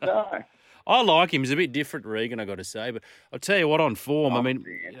 No. I like him. He's a bit different, Regan, I've got to say. But I'll tell you what, on form,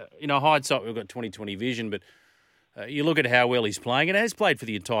 hindsight, we've got 20/20 vision, but you look at how well he's playing, and has played for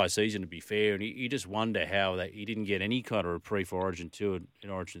the entire season, to be fair, and you just wonder how he didn't get any kind of reprieve for Origin 2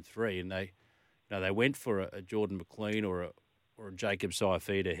 and Origin 3, and they went for a Jordan McLean or a Jacob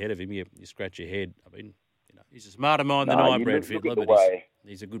Saifida ahead of him. You scratch your head. I mean, he's a smarter mind than I, Brad Fittler, but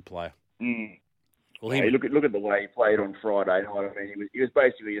he's a good player. Mm. Well, look at the way he played on Friday night. I mean, he was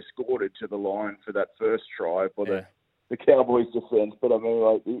basically escorted to the line for that first try by the Cowboys' defence. But I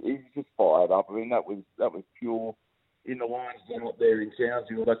mean, he's just fired up. I mean, that was pure. In the lines, they're not there in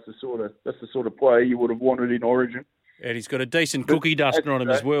Townsville. That's the sort of player you would have wanted in Origin. And he's got a decent cookie duster on him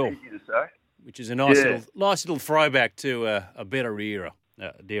as well, which is a nice little throwback to a better era,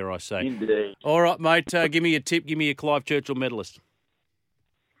 dare I say. Indeed. All right, mate. Give me a tip. Give me a Clive Churchill medalist.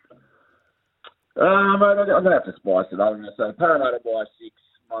 Mate, I'm going to have to spice it up. I'm going to say Parramatta by 6,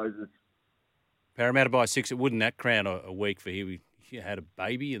 Moses. Parramatta by 6. It wouldn't that crown a week for him. He had a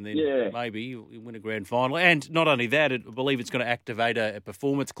baby, and then maybe he'll win a grand final. And not only that, I believe it's going to activate a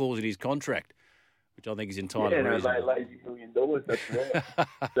performance clause in his contract, which I think is entirely reasonable. Lazy $1 million, that's right.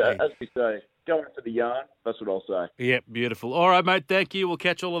 So, as we say, going for the yarn, that's what I'll say. Yeah, beautiful. All right, mate, thank you. We'll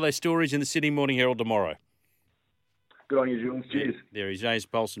catch all of those stories in the Sydney Morning Herald tomorrow. Good on you, Jules. Cheers. There is James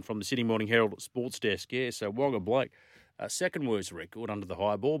Paulson from the Sydney Morning Herald Sports Desk. Yeah, so Wonga Blake, second worst record under the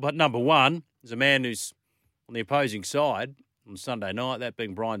high ball. But number one is a man who's on the opposing side on Sunday night, that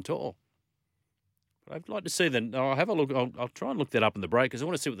being Brian Tor. But I'd like to see I'll have a look. I'll try and look that up in the break because I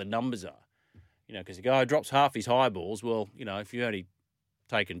want to see what the numbers are. Because the guy drops half his high balls. Well, if you've only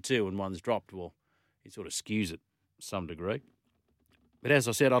taken 2 and one's dropped, well, he sort of skews it to some degree. But as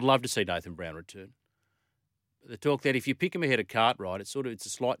I said, I'd love to see Nathan Brown return. The talk that if you pick him ahead of Cartwright, it's a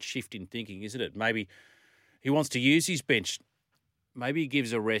slight shift in thinking, isn't it? Maybe he wants to use his bench. Maybe he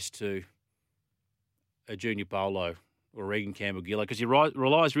gives a rest to a Junior Paulo or Regan Campbell-Gillard because he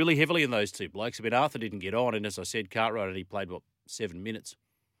relies really heavily on those two blokes. I mean, Arthur didn't get on, and as I said, Cartwright only played, 7 minutes.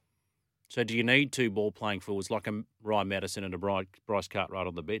 So do you need 2 ball-playing forwards like a Ryan Madison and a Bryce Cartwright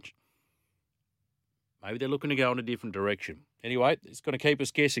on the bench? Maybe they're looking to go in a different direction. Anyway, it's going to keep us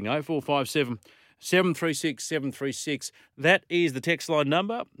guessing. 0457 736 736. That is the text line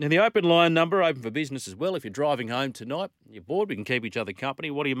number. And the open line number, open for business as well. If you're driving home tonight, you're bored, we can keep each other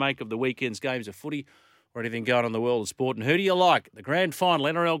company. What do you make of the weekend's games of footy or anything going on in the world of sport? And who do you like? The grand final,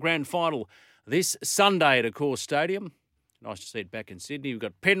 NRL grand final, this Sunday at Accor Stadium. Nice to see it back in Sydney. We've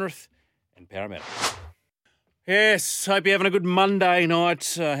got Penrith and Parramatta. Yes, hope you're having a good Monday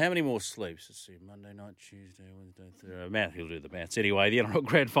night. How many more sleeps? Let's see, Monday night, Tuesday, Wednesday, Thursday. Matt, he'll do the maths. Anyway, the NRL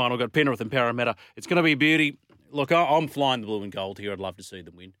Grand Final, got Penrith and Parramatta. It's going to be a beauty. Look, I'm flying the blue and gold here. I'd love to see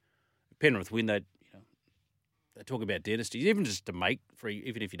them win. If Penrith win, they talk about dynasties, even just to make 3,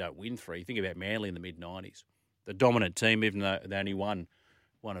 even if you don't win 3. Think about Manly in the mid-90s. The dominant team, even though they only won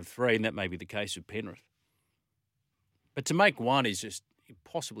 1 of 3, and that may be the case with Penrith. But to make 1 is just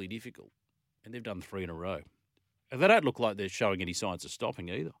impossibly difficult, and they've done 3 in a row. And they don't look like they're showing any signs of stopping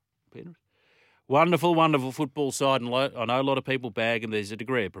either, Penrith. Wonderful, wonderful football side. And I know a lot of people bag them. There's a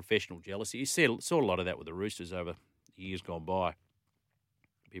degree of professional jealousy. You saw a lot of that with the Roosters over years gone by.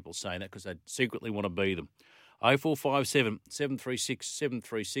 People saying that because they secretly want to be them. 0457 736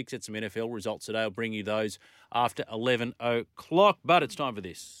 736. That's some NFL results today. I'll bring you those after 11 o'clock. But it's time for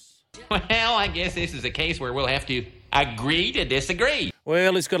this. Well, I guess this is a case where we'll have to agree to disagree.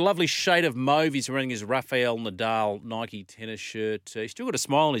 Well, he's got a lovely shade of mauve. He's wearing his Rafael Nadal Nike tennis shirt. He's still got a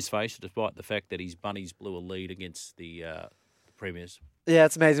smile on his face despite the fact that his Bunnies blew a lead against the Premiers. Yeah,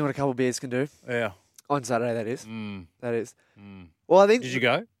 it's amazing what a couple of beers can do. Yeah. On Saturday, that is. That is. Well, I think... Did you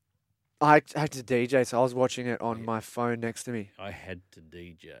go? I had to DJ, so I was watching it on my phone next to me. I had to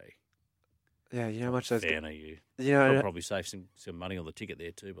DJ. Yeah, you know how much those... Fan of you. I'll probably save some money on the ticket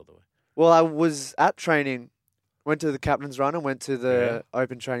there too, by the way. Well, I was at training, went to the captain's run and went to the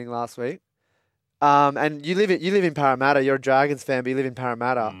open training last week. And you live in Parramatta. You're a Dragons fan, but you live in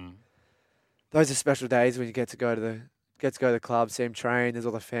Parramatta. Those are special days when you get to go to the club, see them train. There's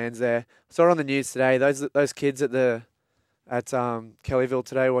all the fans there. Saw it on the news today. Those kids at Kellyville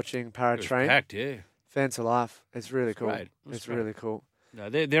today watching Parra train. Packed, yeah. Fans for life. It's really cool. Great. It's really cool. No,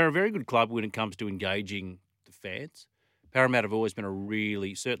 they're a very good club when it comes to engaging the fans. Parramatta have always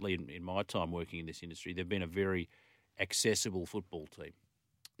been certainly in my time working in this industry, they've been a very accessible football team.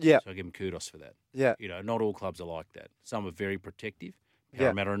 Yeah. So I give them kudos for that. Yeah. Not all clubs are like that. Some are very protective.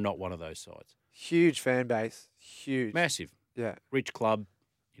 Parramatta are not one of those sides. Huge fan base. Huge. Massive. Yeah. Rich club.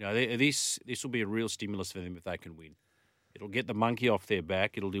 This will be a real stimulus for them if they can win. It'll get the monkey off their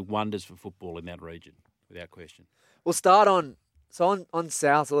back. It'll do wonders for football in that region, without question. We'll start on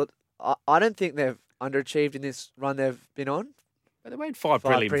South. I don't think they've underachieved in this run they've been on. But they made five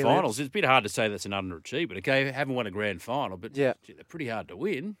prelim finals. It's a bit hard to say that's an underachievement. Okay, they haven't won a grand final, but they're pretty hard to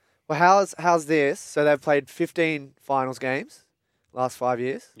win. Well, how's this? So they've played 15 finals games last 5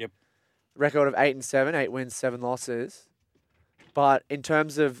 years. Yep. Record of 8-7, 8 wins, 7 losses. But in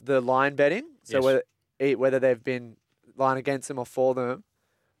terms of the line betting, so whether they've been line against them or for them,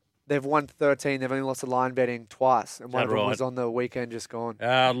 they've won 13. They've only lost a line betting twice, and one of them was on the weekend just gone.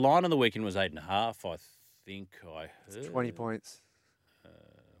 Line on the weekend was 8.5. I think I heard. It's 20 points.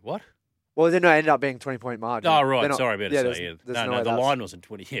 What? Well, then it ended up being 20-point margin. Oh, right. Sorry about to say. No, the line wasn't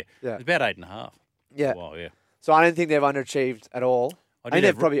 20. Yeah. Yeah. It was about 8.5. Yeah. Wow, yeah. So I don't think they've underachieved at all. I think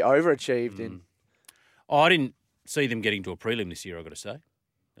they've probably overachieved in. Oh, I didn't see them getting to a prelim this year, I've got to say.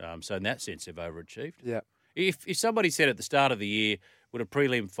 So in that sense, they've overachieved. Yeah. If somebody said at the start of the year, would a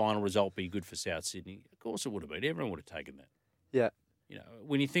prelim final result be good for South Sydney? Of course it would have been. Everyone would have taken that. Yeah.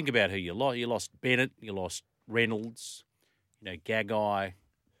 When you think about who you lost Bennett, you lost Reynolds, Gagai.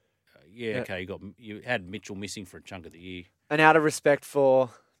 Okay, you had Mitchell missing for a chunk of the year. And out of respect for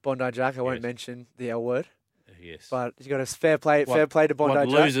Bondi Jack, I won't mention the L word. Yes. But you got a fair play to Bondi Jack.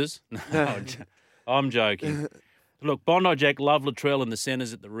 Losers? No, I'm joking. Look, Bondi Jack loved Latrell in the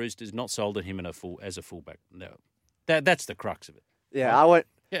centres at the Roosters, not sold at him as a fullback. No. That's the crux of it. Yeah, right? I won't.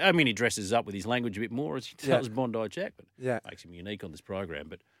 Yeah, I mean, he dresses up with his language a bit more as he tells Bondi Jack, but makes him unique on this program.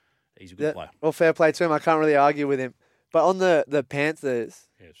 But he's a good player. Well, fair play to him. I can't really argue with him. But on the Panthers,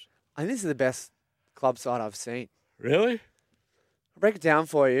 yes, I think this is the best club side I've seen. Really? I'll break it down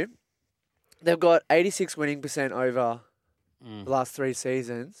for you. They've got 86 winning % over the last 3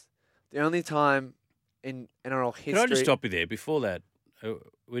 seasons. The only time in NRL history... Can I just stop you there? Before that,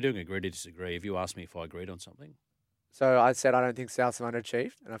 we're doing agree to disagree. Have you asked me if I agreed on something? So I said I don't think Souths have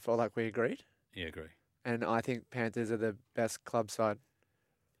underachieved, and I felt like we agreed. Yeah, agree. And I think Panthers are the best club side.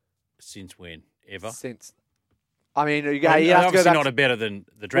 Since when? Ever? Since... I mean, you have to go obviously back not better than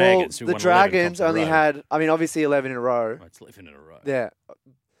the Dragons, who the won Dragons 11 only had, obviously 11 in a row. Oh, it's 11 in a row. Yeah.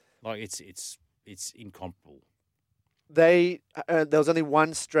 Like, it's incomparable. There was only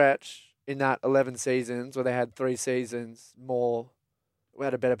one stretch in that 11 seasons where they had 3 seasons more. We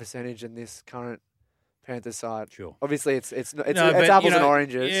had a better percentage than this current Panthers side. Sure. Obviously, it's apples and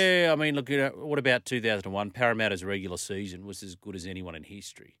oranges. Yeah, I mean, look, what about 2001? Parramatta's regular season was as good as anyone in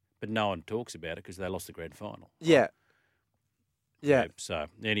history. But no one talks about it because they lost the grand final. Yeah. Right? Yeah. So,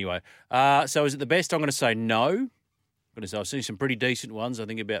 anyway. So, is it the best? I'm going to say no. I've seen some pretty decent ones. I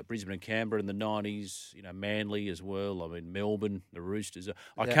think about Brisbane and Canberra in the 90s, Manly as well. I mean, Melbourne, the Roosters.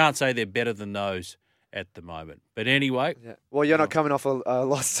 I can't say they're better than those at the moment. But anyway. Yeah. Well, you're not coming off a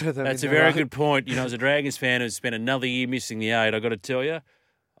loss to them. That's a very good point. As a Dragons fan who's spent another year missing the 8, I've got to tell you,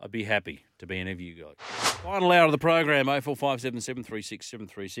 I'd be happy to be any of you guys. Final hour of the program, 0457 736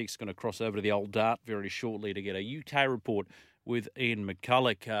 736. Going to cross over to the old dart very shortly to get a UK report with Ian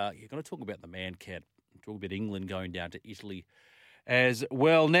McCulloch. You're going to talk about the Man Cat, talk about England going down to Italy as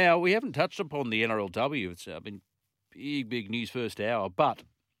well. Now, we haven't touched upon the NRLW. It's been big news first hour, but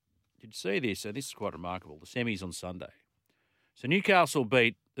did you see this? So this is quite remarkable. The semis on Sunday. So Newcastle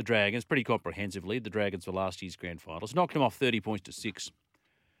beat the Dragons pretty comprehensively. The Dragons were last year's grand finals. Knocked them off 30 points to 6.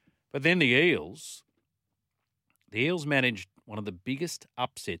 But then the Eels managed one of the biggest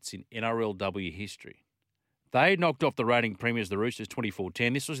upsets in NRLW history. They knocked off the reigning premiers, the Roosters,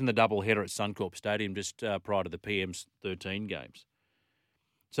 24-10. This was in the doubleheader at Suncorp Stadium just prior to the PM's 13 games.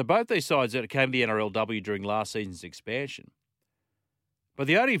 So both these sides came to the NRLW during last season's expansion. But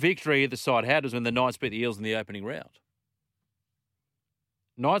the only victory the side had was when the Knights beat the Eels in the opening round.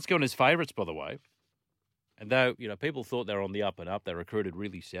 Knights going as favourites, by the way. And though, people thought they were on the up and up, they recruited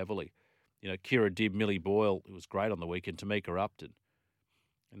really savvily. Kira Dibb, Millie Boyle, who was great on the weekend, Tamika Upton.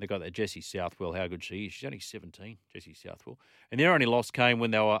 And they got that Jessie Southwell, how good she is. She's only 17, Jessie Southwell. And their only loss came when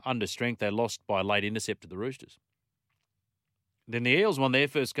they were under strength. They lost by a late intercept to the Roosters. Then the Eels won their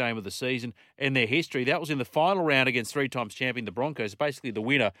first game of the season and their history. That was in the final round against 3-time champion the Broncos. Basically, the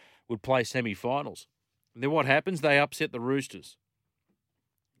winner would play semi-finals. And then what happens? They upset the Roosters,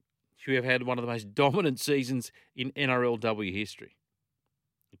 who have had one of the most dominant seasons in NRLW history.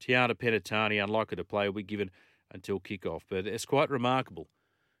 Tiana Penatani, unlikely to play, will be given until kickoff. But it's quite remarkable.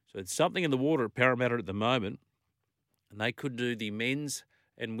 So it's something in the water at Parramatta at the moment, and they could do the men's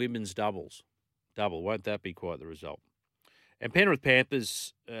and women's doubles. Double, won't that be quite the result? And Penrith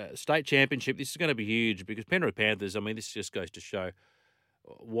Panthers state championship, this is going to be huge because Penrith Panthers, I mean, this just goes to show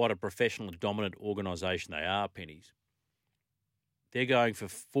what a professional and dominant organisation they are, Pennies. They're going for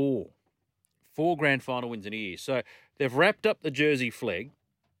four grand final wins in a year. So they've wrapped up the Jersey flag,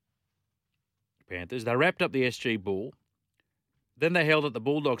 Panthers. They wrapped up the SG Bull. Then they held at the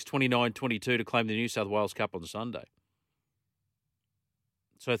Bulldogs 29-22 to claim the New South Wales Cup on Sunday.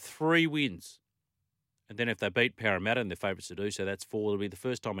 So 3 wins. And then if they beat Parramatta, and they're favourites to do so, that's 4. It'll be the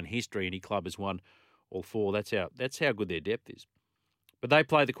first time in history any club has won all 4. That's how good their depth is. But they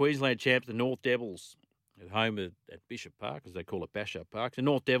play the Queensland champs, the North Devils, at home at Bishop Park, as they call it, Bashop Park. The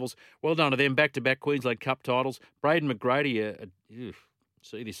North Devils, well done to them, back-to-back Queensland Cup titles. Braden McGrady,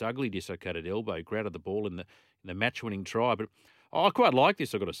 see this ugly dislocated elbow, grounded the ball in the match-winning try. But I quite like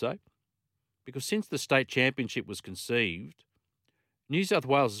this, I've got to say, because since the state championship was conceived, New South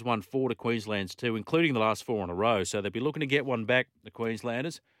Wales has won 4 to Queensland's 2, including the last 4 in a row. So they'll be looking to get one back, the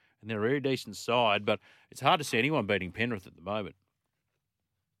Queenslanders, and they're a very decent side. But it's hard to see anyone beating Penrith at the moment.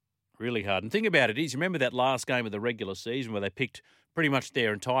 Really hard. And think about it is, remember that last game of the regular season where they picked pretty much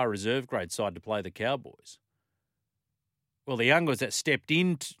their entire reserve grade side to play the Cowboys? Well, the young ones that stepped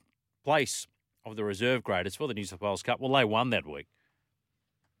in place of the reserve graders for the New South Wales Cup, well, they won that week.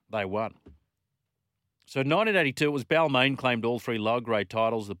 They won. So in 1982, it was Balmain claimed all 3 lower grade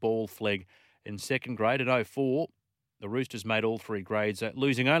titles, the ball, flag, and second grade. In 2004, the Roosters made all 3 grades,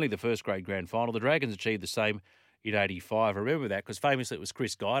 losing only the first grade grand final. The Dragons achieved the same in 85. I remember that because famously it was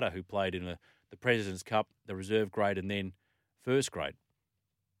Chris Guyder who played in the President's Cup, the reserve grade, and then first grade.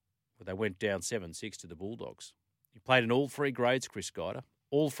 But they went down 7-6 to the Bulldogs. He played in all 3 grades, Chris Guyder.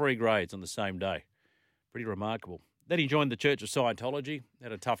 All 3 grades on the same day. Pretty remarkable. Then he joined the Church of Scientology,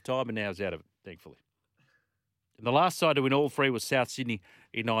 had a tough time, and now he's out of it, thankfully. And the last side to win all 3 was South Sydney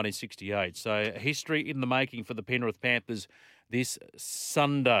in 1968. So history in the making for the Penrith Panthers this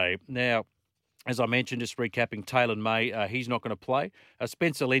Sunday. Now, as I mentioned, just recapping, Taylor May, he's not going to play.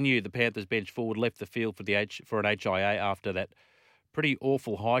 Spencer Leniu, the Panthers bench forward, left the field for an HIA after that pretty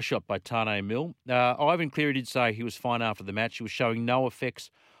awful high shot by Tane Mill. Ivan Cleary did say he was fine after the match. He was showing no effects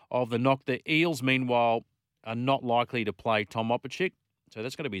of the knock. The Eels, meanwhile, are not likely to play Tom Opachik. So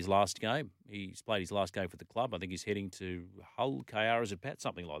that's going to be his last game. He's played his last game for the club. I think he's heading to Hull, KR, is it Pat?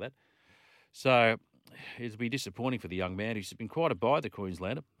 Something like that. So it'll be disappointing for the young man who's been quite a buy, the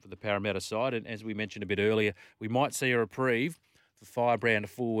Queenslander, for the Parramatta side. And as we mentioned a bit earlier, we might see a reprieve for Firebrand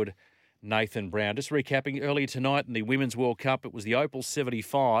forward Nathan Brown. Just recapping, earlier tonight in the Women's World Cup, it was the Opals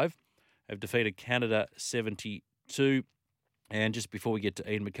 75 have defeated Canada 72. And just before we get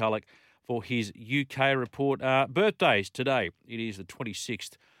to Ian McCulloch for his UK report, birthdays today. It is the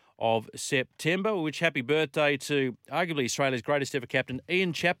 26th of September, which happy birthday to arguably Australia's greatest ever captain,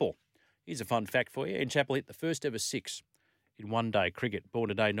 Ian Chappell. Here's a fun fact for you. Ian Chappell hit the first ever 6 in one-day cricket. Born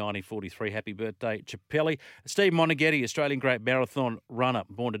today, 1943. Happy birthday, Chappelli. Steve Monaghetti, Australian great marathon runner.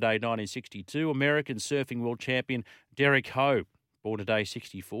 Born today, 1962. American surfing world champion, Derek Ho. Born today,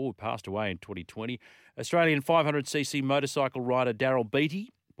 64. Passed away in 2020. Australian 500cc motorcycle rider, Daryl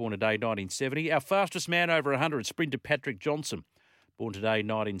Beattie. Born today, 1970. Our fastest man over 100, sprinter Patrick Johnson. Born today,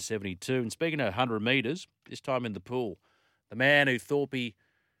 1972. And speaking of 100 metres, this time in the pool, the man who Thorpe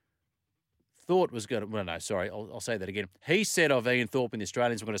thought was going to... Well, no, sorry, I'll say that again. He said of Ian Thorpe and the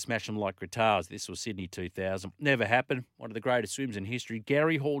Australians were going to smash them like guitars. This was Sydney 2000. Never happened. One of the greatest swims in history.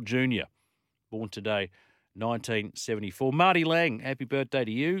 Gary Hall Jr., born today, 1974. Marty Lang, happy birthday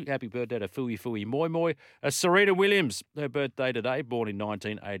to you. Happy birthday to Fui Fui Moi Moi. Serena Williams, her birthday today, born in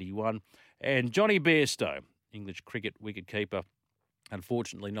 1981. And Johnny Bairstow, English cricket wicketkeeper,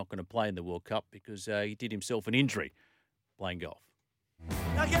 unfortunately not going to play in the World Cup because he did himself an injury playing golf.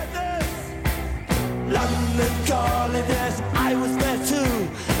 Now get this! London calling, yes, I was there too.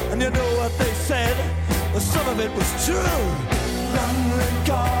 And you know what they said? Well, some of it was true. London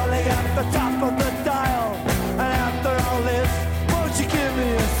calling at the top of the dial. And after all this, won't you give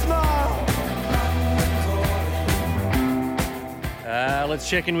me a smile? Let's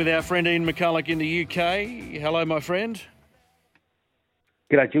check in with our friend Ian McCulloch in the UK. Hello, my friend.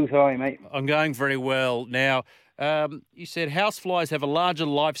 G'day, Jules. How are you, mate? I'm going very well. Now, you said houseflies have a larger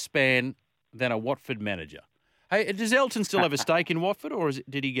lifespan than a Watford manager. Hey, does Elton still have a stake in Watford, or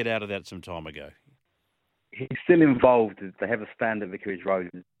did he get out of that some time ago? He's still involved. They have a stand at Vicarage Road,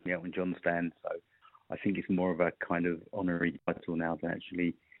 the Elton John stand. So I think it's more of a kind of honorary title now than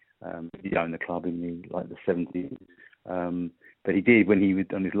actually he owned the club in the 70s. But he did when he was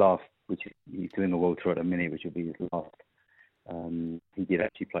on his last, which he's doing the World Tour at the minute, which will be his last. He did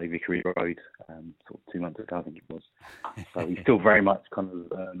actually play Vicarage Road sort of 2 months ago, I think it was. So he's still very much kind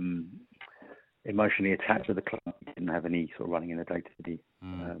of emotionally attached to the club. He didn't have any sort of running in the day-to-day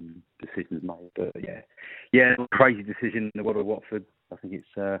decisions made. But yeah, crazy decision in the world of Watford. I think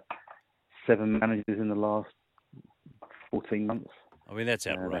it's 7 managers in the last 14 months. I mean, that's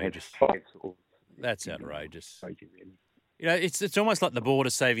outrageous. That's outrageous. Crazy, really. You know, it's almost like the board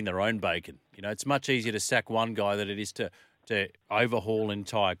is saving their own bacon. You know, it's much easier to sack one guy than it is to overhaul an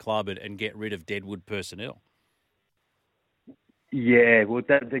entire club and get rid of deadwood personnel. Yeah, well,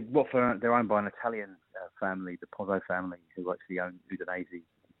 Watford, they're owned by an Italian family, the Pozzo family, who actually own Udinese,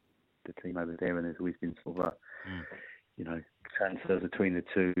 the team over there, and there's always been sort of transfers between the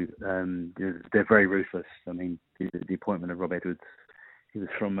two. They're very ruthless. I mean, the appointment of Rob Edwards, he was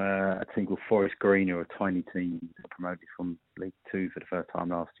from a team called Forest Green, or a tiny team promoted from League Two for the first time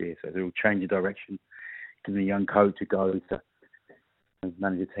last year. So they're all changing direction, giving a young coach a go to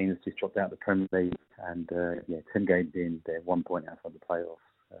manage a team that's just dropped out of the Premier League. And 10 games in, they're 1 point outside the playoffs,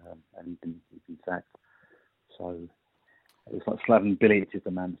 and he's been sacked. So it was like Slaven Bilic is the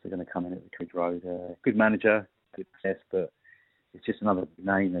man that's going to come in at the Vicarage Road. Good manager, good success, but it's just another big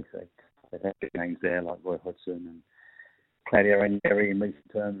name. They've had big names there like Roy Hodgson and Claudio Ranieri in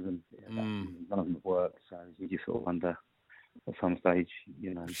recent terms, and none of them have worked. So you just sort of wonder at some stage,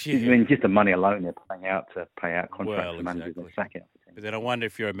 I mean, just the money alone they're paying out to pay out contracts to managers and sack it. But then I wonder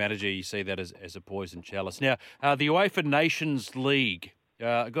if you're a manager, you see that as a poison chalice. Now, the UEFA Nations League,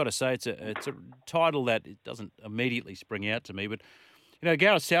 I've got to say, it's a title that it doesn't immediately spring out to me, but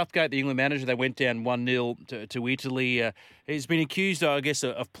Gareth Southgate, the England manager, they went down 1-0 to Italy. He's been accused, I guess,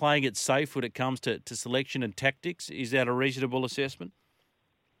 of playing it safe when it comes to selection and tactics. Is that a reasonable assessment?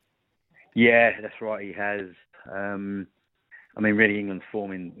 Yeah, that's right. He has. I mean, really, England's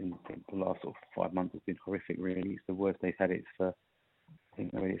form in the last sort of 5 months has been horrific. Really, it's the worst they've had it for, I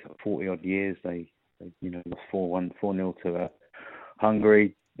think, it's 40 odd years. They lost 4-0 to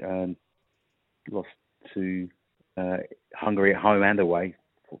Hungary, lost to Hungary at home and away,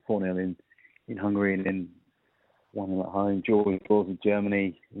 4-0 in Hungary, and then 1-0 at home. Draws with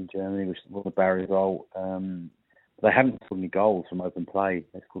Germany which was a bad result. They haven't scored any goals from open play.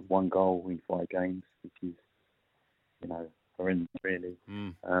 They scored 1 goal in 5 games, which is, horrendous, really.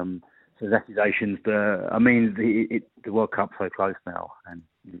 So there's accusations. The World Cup's so close now, and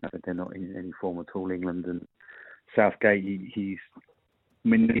they're not in any form at all, England. And Southgate, the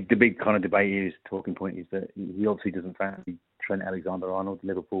big kind of debate here, talking point is that he obviously doesn't fancy Trent Alexander-Arnold,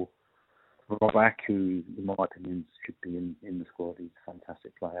 Liverpool right back, who, in my opinion, should be in the squad. He's a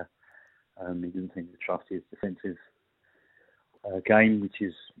fantastic player. He doesn't seem to trust his defensive game, which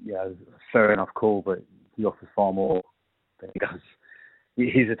is fair enough call, but he offers far more than he does.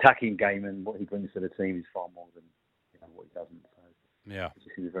 His attacking game and what he brings to the team is far more than what he doesn't. So it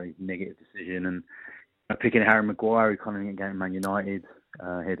just seems a very negative decision. And picking Harry Maguire, who kind of again Man United,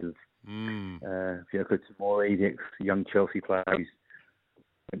 ahead of Vioko Tomori, the ex-young Chelsea player who's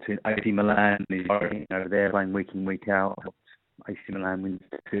went to AC Milan. He's there playing week in, week out. Helped AC Milan win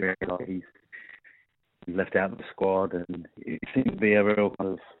the Serie A. He's left out of the squad, and it seems to be a real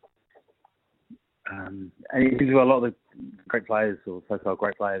kind of. And it seems a lot of the great players, or so-called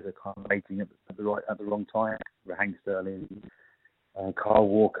great players, are kind of waiting at the wrong time. Raheem Sterling, Kyle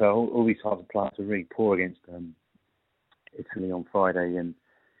Walker, all these types of players are really poor against Italy on Friday, and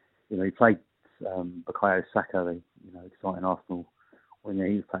he played Bukayo Saka, the exciting Arsenal when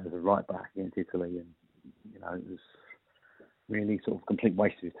he was playing as a right back against Italy, and it was really sort of complete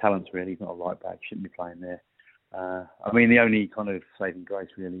waste of his talents. Really, he's not a right back; shouldn't be playing there. The only kind of saving grace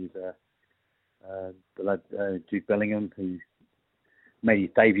really is the lad Jude Bellingham, who made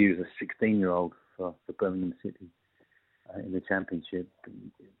his debut as a 16-year-old for Birmingham City in the Championship,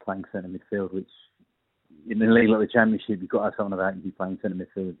 playing centre midfield, which in a league like the Championship, you've got to have someone about you playing centre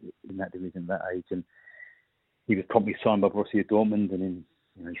midfield in that division at that age. And he was promptly signed by Borussia Dortmund, and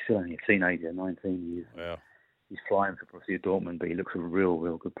he's still only a teenager, 19 years. He's flying for Borussia Dortmund, but he looks a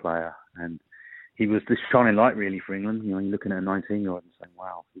real good player. And he was the shining light really for England. You're looking at a 19-year-old and saying,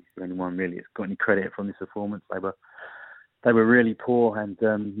 "Wow, he's the only one really that's got any credit from this performance." They were really poor, and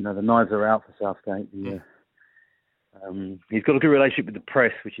the knives are out for Southgate. He's got a good relationship with the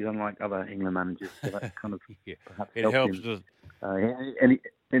press, which is unlike other England managers. So that kind of perhaps it helps. him. And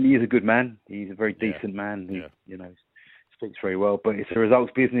he is a good man. He's a very decent man who, speaks very well. But it's a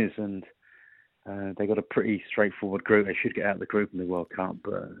results business, and they got a pretty straightforward group. They should get out of the group in the World Cup.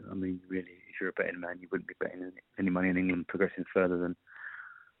 But, I mean, really, if you're a betting man, you wouldn't be betting any money in England progressing further than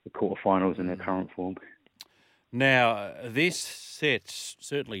the quarterfinals in their current form. Now, this sets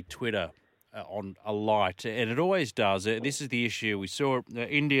certainly Twitter on a light, and it always does. This is the issue. We saw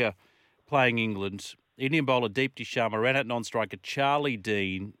India playing England. Indian bowler Deepti Sharma ran out non-striker Charlie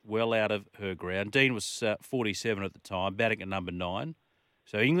Dean well out of her ground. Dean was 47 at the time, batting at number 9.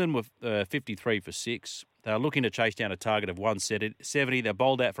 So England were 53 for 6. They were looking to chase down a target of 170. They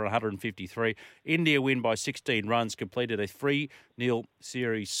bowled out for 153. India win by 16 runs, completed a 3-0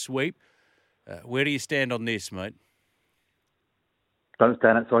 series sweep. Where do you stand on this, mate? Don't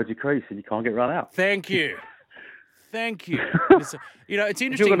stand outside your crease and you can't get run out. Thank you. Thank you. It's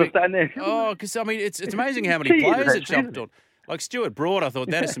interesting. You're going to stand there. Oh, because, I mean, it's amazing how many players it jumped on. Like Stuart Broad, I thought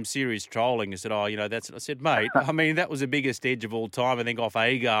that is some serious trolling. I said, I said, mate, I mean, that was the biggest edge of all time, I think, off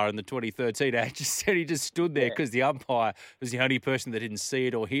Agar in the 2013. I just said he just stood there because the umpire was the only person that didn't see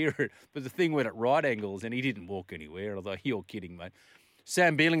it or hear it. But the thing went at right angles and he didn't walk anywhere. I thought, you're kidding, mate.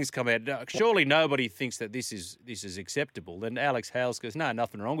 Sam Billings come out. Surely nobody thinks that this is acceptable. Then Alex Hales goes, no,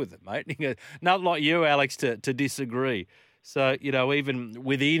 nothing wrong with it, mate. He goes, not like you, Alex, to disagree. So, even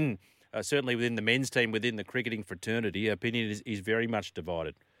within... certainly within the men's team, within the cricketing fraternity, opinion is very much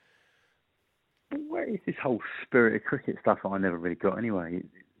divided. Where is this whole spirit of cricket stuff that I never really got anyway?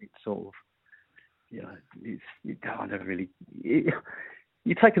 It's sort of, I never really...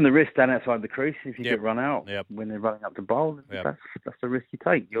 You're taking the risk down outside the crease if you get run out when they're running up the bowl. That's the risk you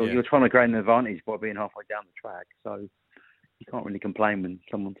take. You're trying to gain an advantage by being halfway down the track, so you can't really complain when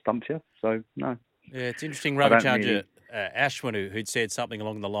someone stumps you. So, no. Yeah, it's interesting. Ravichandra Ashwin, who'd said something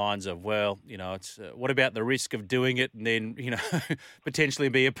along the lines of, it's what about the risk of doing it and then, potentially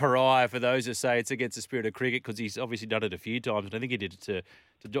be a pariah for those who say it's against the spirit of cricket, because he's obviously done it a few times. And I think he did it to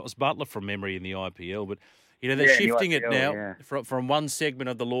Jos Buttler from memory in the IPL. But, they're shifting it now from one segment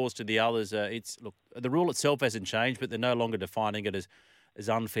of the laws to the others. The rule itself hasn't changed, but they're no longer defining it as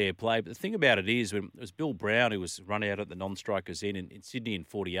unfair play. But the thing about it is, when it was Bill Brown who was run out at the non-strikers in Sydney in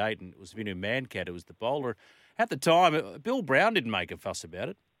 48, and it was Vinu Mankat who was the bowler. At the time, Bill Brown didn't make a fuss about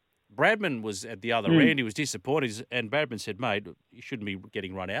it. Bradman was at the other end. He was disappointed, and Bradman said, mate, you shouldn't be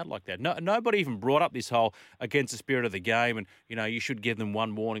getting run out like that. Nobody even brought up this whole against the spirit of the game and, you should give them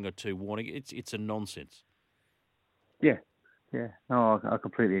one warning or two warning. It's a nonsense. Yeah. No, I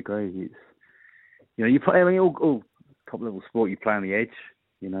completely agree. It's, you play, all top-level sport, you play on the edge,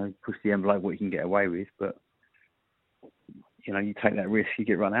 push the envelope, what you can get away with, but, you take that risk, you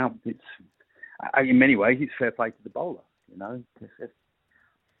get run out. In many ways, it's fair play to the bowler,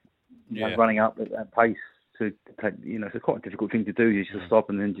 running up at pace to take, it's quite a difficult thing to do. You just stop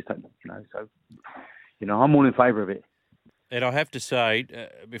and then just take, so, I'm all in favour of it. And I have to say,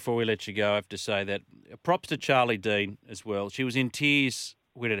 before we let you go, I have to say that props to Charlie Dean as well. She was in tears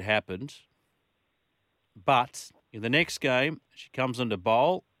when it happened, but in the next game, she comes on to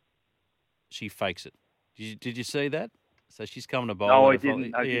bowl, she fakes it. Did you see that? So she's coming to bowl. No, I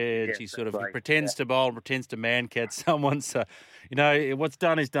didn't. And she sort of pretends to bowl, pretends to man-cat someone. So, what's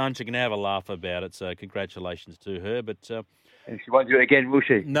done is done. She can have a laugh about it. So congratulations to her. But and she won't do it again, will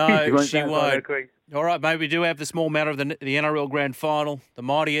she? No, she won't. All right, mate, we do have the small matter of the NRL Grand Final. The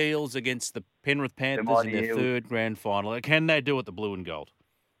Mighty Eels against the Penrith Panthers in their third Grand Final. Can they do it, the blue and gold?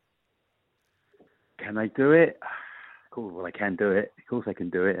 Can they do it? Of course, they can do it. Of course they can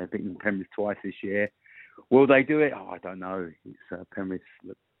do it. They've beaten Penrith twice this year. Will they do it? I don't know. It's Penrith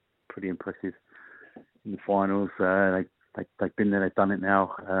look pretty impressive in the finals. They've been there, they've done it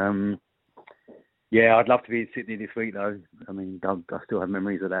now. I'd love to be in Sydney this week, though. I mean, I still have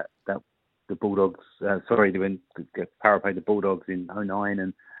memories of that the Bulldogs. When Parra played the Bulldogs in 2009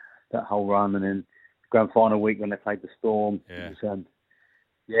 and that whole run, and then grand final week when they played the Storm.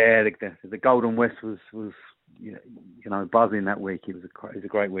 Yeah. The Golden West was buzzing that week. It was a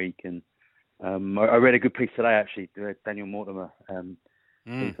great week, and I read a good piece today actually. Daniel Mortimer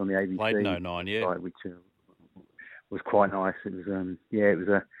piece on the ABC late in 2009, site, which was quite nice. It was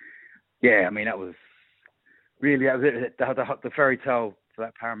I mean that was it. The fairy tale for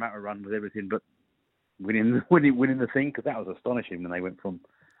that Parramatta run was everything but winning the thing, because that was astonishing when they went from.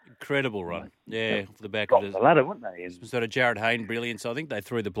 Incredible run. For the back of the ladder, weren't they? Some sort of Jared Hayne brilliance. I think they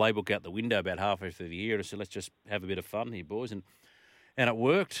threw the playbook out the window about halfway through the year and said, let's just have a bit of fun here, boys. And it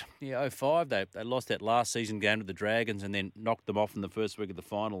worked. 05, they lost that last season game to the Dragons and then knocked them off in the first week of the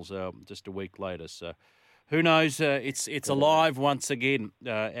finals just a week later. So Who knows? It's alive once again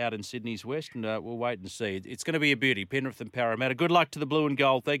out in Sydney's West, and we'll wait and see. It's going to be a beauty. Penrith and Parramatta. Good luck to the blue and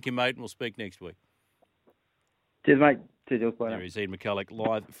gold. Thank you, mate, and we'll speak next week. Cheers, mate. Cheers, There is Ian McCulloch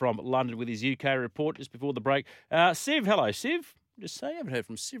live from London with his UK report just before the break. Siv, hello, Siv. Just say I haven't heard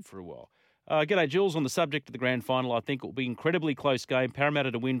from Siv for a while. G'day, Jules. On the subject of the grand final, I think it will be an incredibly close game.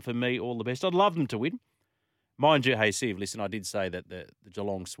 Parramatta to win for me, all the best. I'd love them to win. Mind you, hey, Siv, listen, I did say that the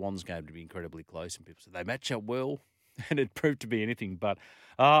Geelong Swans game to be incredibly close, and people said they match up well, and it proved to be anything. But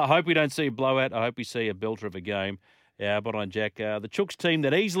I hope we don't see a blowout. I hope we see a belter of a game. But on Jack, the Chooks team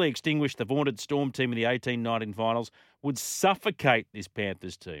that easily extinguished the vaunted Storm team in the 18-19 finals would suffocate this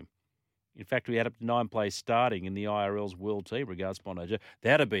Panthers team. In fact, we had up to 9 players starting in the IRL's World Team. Regards, Bondo.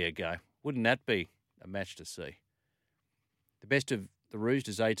 That'd be a game. Wouldn't that be a match to see? The best of the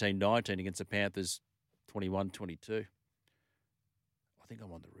Roosters 18-19 against the Panthers 21-22. I think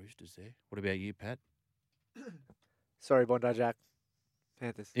I'm on the Roosters there. What about you, Pat? Sorry, Bondi Jack.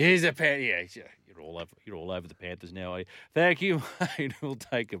 Panthers. Here's a yeah, you're all over the Panthers now, are you? Thank you, mate. We'll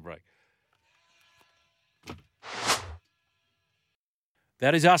take a break.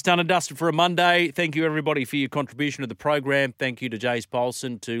 That is us done and dusted for a Monday. Thank you, everybody, for your contribution to the program. Thank you to Jace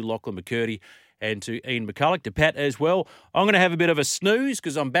Polson, to Lachlan McCurdy, and to Ian McCulloch, to Pat as well. I'm going to have a bit of a snooze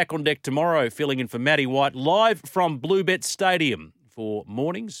because I'm back on deck tomorrow filling in for Matty White live from Bluebet Stadium for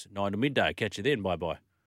mornings, 9 to midday. Catch you then. Bye-bye.